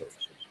bearing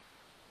surfaces.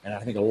 And I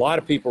think a lot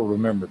of people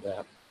remembered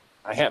that.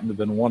 I happened to have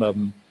been one of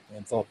them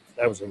and thought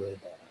that was a really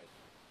bad idea.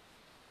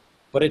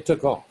 But it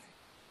took off.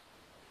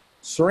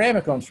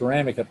 Ceramic on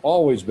ceramic had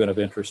always been of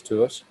interest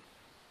to us.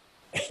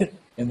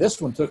 And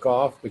this one took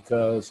off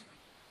because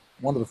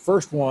one of the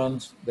first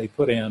ones they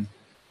put in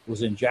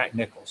was in Jack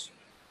Nicklaus.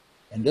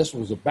 And this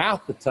was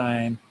about the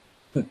time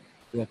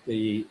that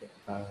the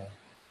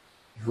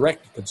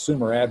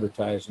direct-to-consumer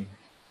advertising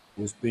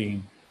was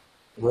being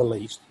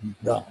released and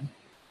done.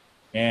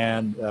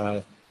 And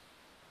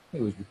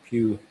it was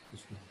DePuy.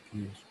 This was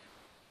DePuy's.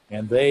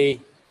 And they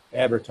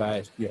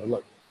advertised,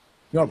 look,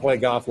 you want to play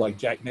golf like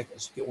Jack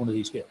Nicklaus, get one of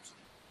these kits.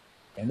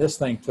 And this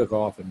thing took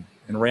off and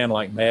ran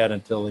like mad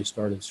until they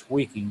started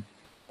squeaking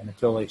and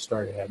until they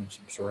started having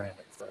some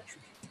ceramic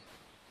fractures.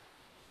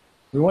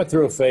 We went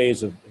through a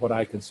phase of what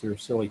I consider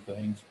silly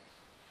things.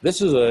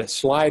 This is a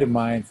slide of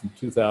mine from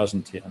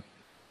 2010,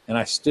 and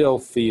I still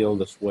feel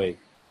this way.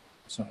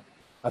 So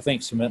I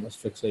think cementless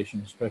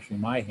fixation, especially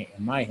in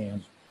my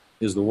hands,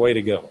 is the way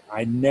to go.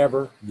 I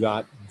never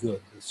got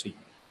good with cement.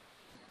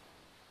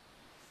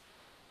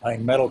 I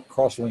think metal on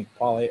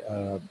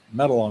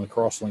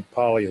cross-link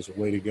poly is a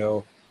way to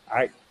go.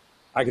 I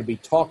could be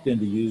talked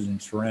into using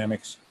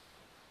ceramics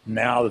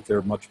now that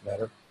they're much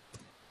better.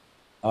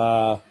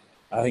 I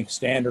think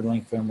standard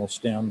length femoral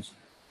stems,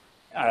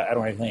 I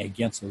don't have anything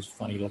against those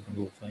funny looking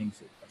little things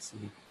that I see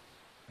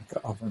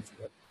in conference,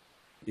 but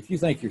if you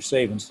think you're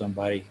saving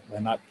somebody by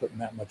not putting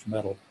that much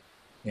metal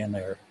in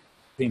their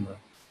femur,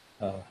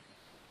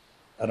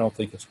 I don't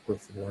think it's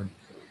worth the learning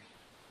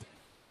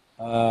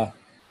curve.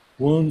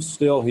 Wounds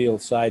still heal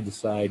side to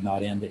side,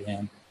 not end to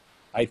end.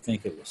 I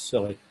think it was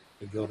silly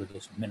to go to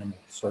this minimal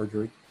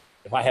surgery.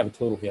 If I have a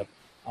total hip,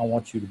 I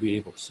want you to be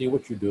able to see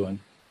what you're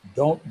doing.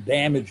 Don't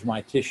damage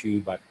my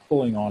tissue by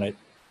pulling on it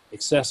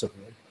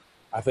excessively.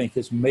 I think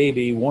this may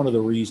be one of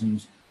the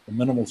reasons, the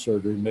minimal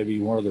surgery may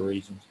be one of the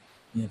reasons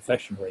the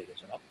infection rate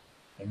is up.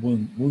 And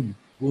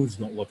wounds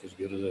don't look as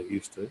good as they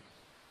used to.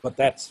 But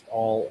that's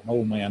all an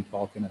old man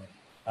talking and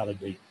out of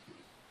date.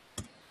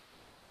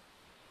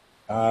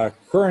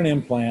 Current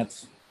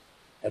implants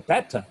at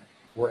that time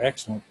were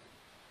excellent.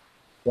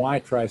 Why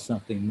try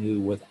something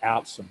new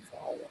without some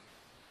follow-up?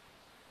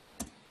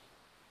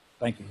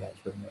 Thank you guys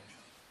very much.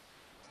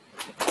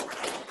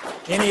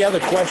 Any other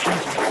questions?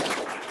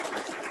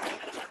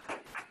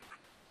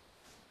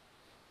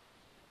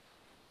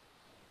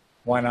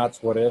 Why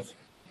not's what if?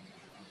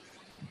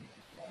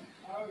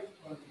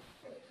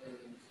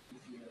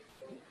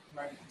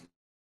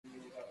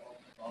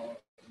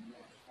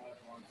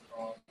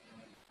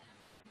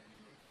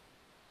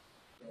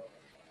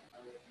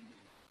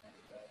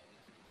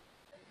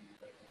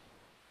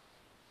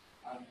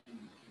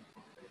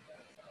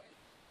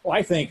 Well,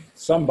 I think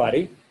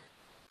somebody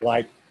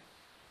like,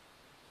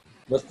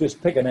 let's just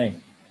pick a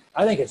name.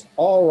 I think it's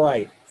all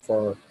right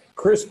for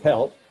Chris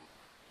Pelt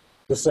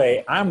to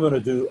say, I'm going to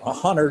do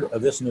 100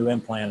 of this new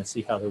implant and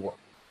see how they work.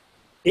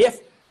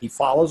 If he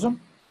follows them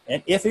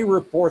and if he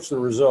reports the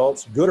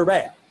results, good or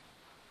bad.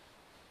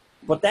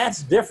 But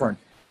that's different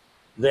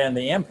than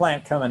the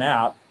implant coming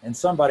out and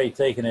somebody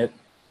taking it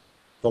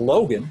to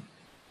Logan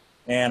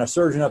and a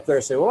surgeon up there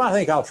say, well, I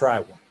think I'll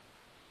try one.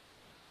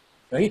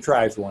 Now, he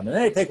tries one, and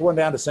then they take one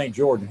down to St.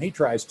 George, and he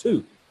tries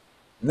 2.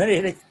 And then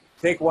they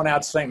take one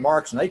out to St.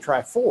 Mark's, and they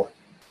try 4.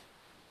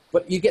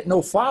 But you get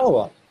no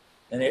follow-up,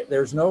 and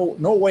there's no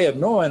way of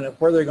knowing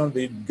whether they're going to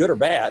be good or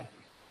bad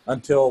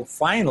until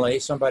finally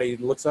somebody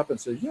looks up and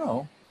says, you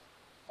know,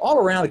 all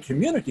around the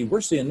community, we're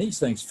seeing these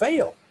things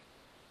fail.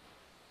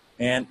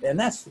 And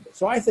that's,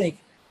 so I think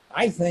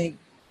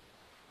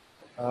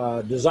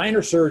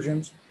designer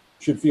surgeons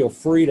should feel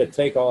free to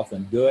take off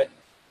and do it,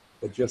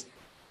 but just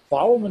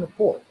follow them and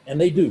report,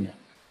 and they do now.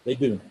 They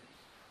do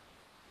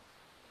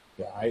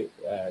now.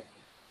 Yeah,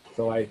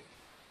 so I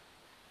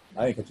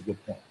think it's a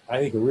good point. I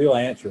think the real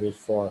answer is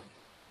for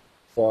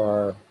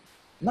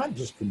not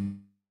just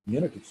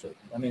community surgeons.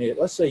 I mean,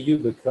 let's say you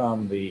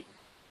become the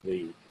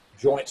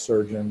joint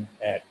surgeon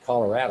at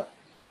Colorado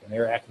in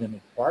their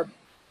academic department.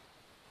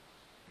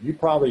 You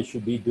probably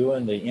should be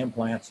doing the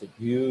implants that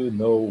you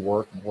know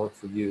work and work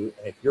for you.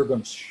 And if you're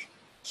going to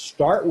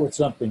start with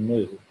something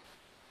new,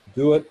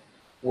 do it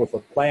with a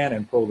plan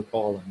and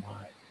protocol in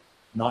mind,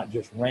 not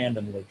just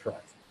randomly try.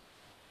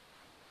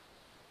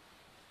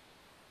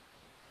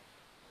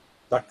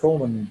 Dr.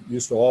 Coleman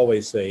used to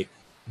always say,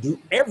 do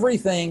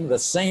everything the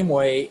same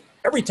way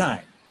every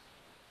time.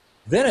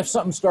 Then if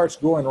something starts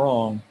going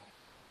wrong,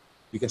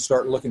 you can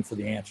start looking for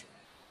the answer.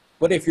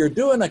 But if you're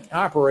doing an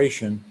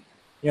operation,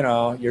 you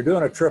know, you're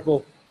doing a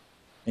triple,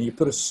 and you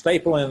put a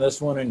staple in this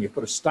one, and you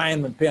put a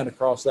Steinman pin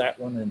across that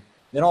one, and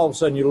then all of a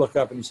sudden you look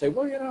up and you say,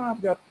 well, you know,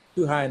 I've got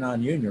too high a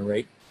non-union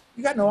rate.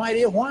 You got no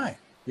idea why.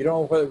 You don't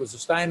know whether it was the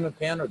Steinman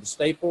pin or the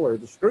staple or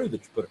the screw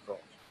that you put across.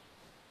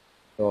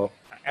 So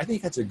I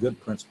think that's a good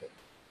principle.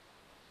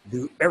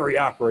 Do every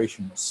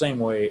operation the same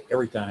way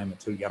every time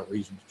until you got a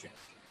reason to change.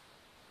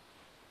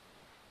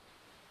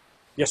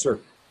 Yes, sir.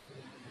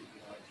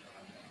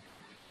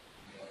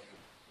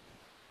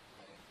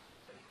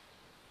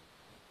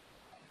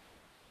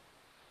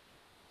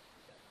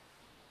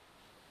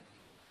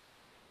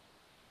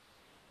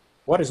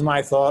 What is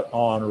my thought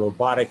on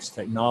robotics,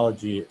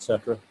 technology,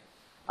 etc.?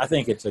 I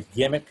think it's a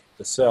gimmick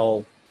to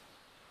sell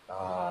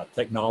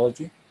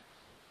technology.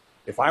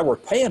 If I were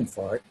paying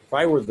for it, if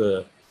I were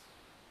the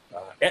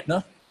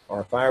Aetna,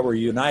 or if I were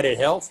United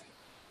Health,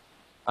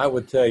 I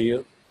would tell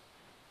you,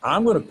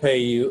 I'm going to pay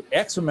you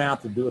X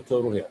amount to do a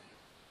total hip.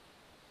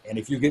 And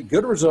if you get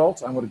good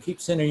results, I'm going to keep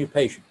sending you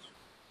patients.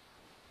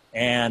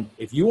 And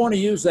if you want to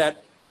use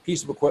that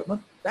piece of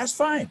equipment, that's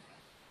fine.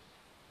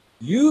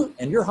 You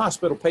and your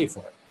hospital pay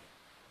for it.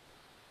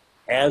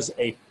 As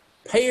a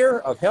payer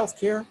of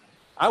healthcare,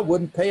 I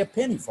wouldn't pay a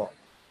penny for it.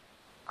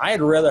 I'd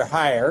rather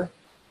hire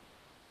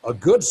a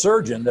good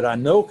surgeon that I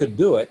know could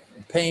do it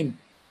and pay him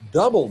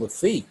double the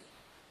fee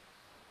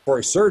for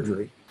a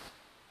surgery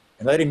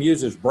and let him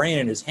use his brain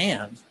and his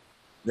hands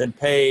than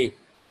pay,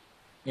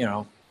 you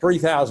know,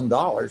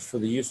 $3,000 for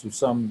the use of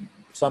some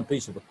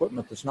piece of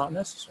equipment that's not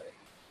necessary.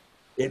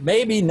 It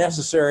may be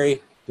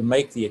necessary to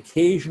make the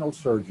occasional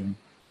surgeon,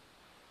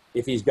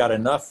 if he's got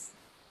enough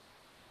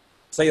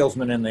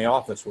salesmen in the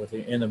office with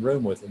him, in the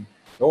room with him,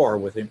 or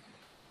with him,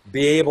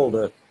 be able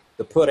to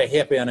put a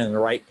hip in the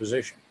right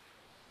position.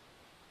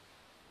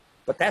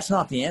 But that's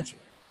not the answer.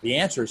 The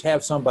answer is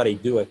have somebody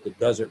do it that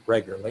does it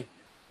regularly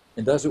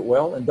and does it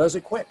well and does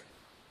it quick.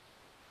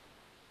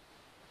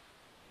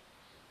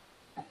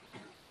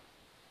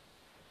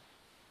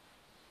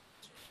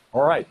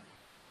 All right.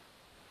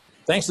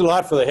 Thanks a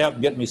lot for the help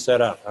getting me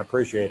set up. I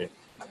appreciate it.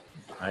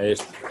 I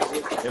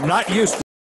am not used to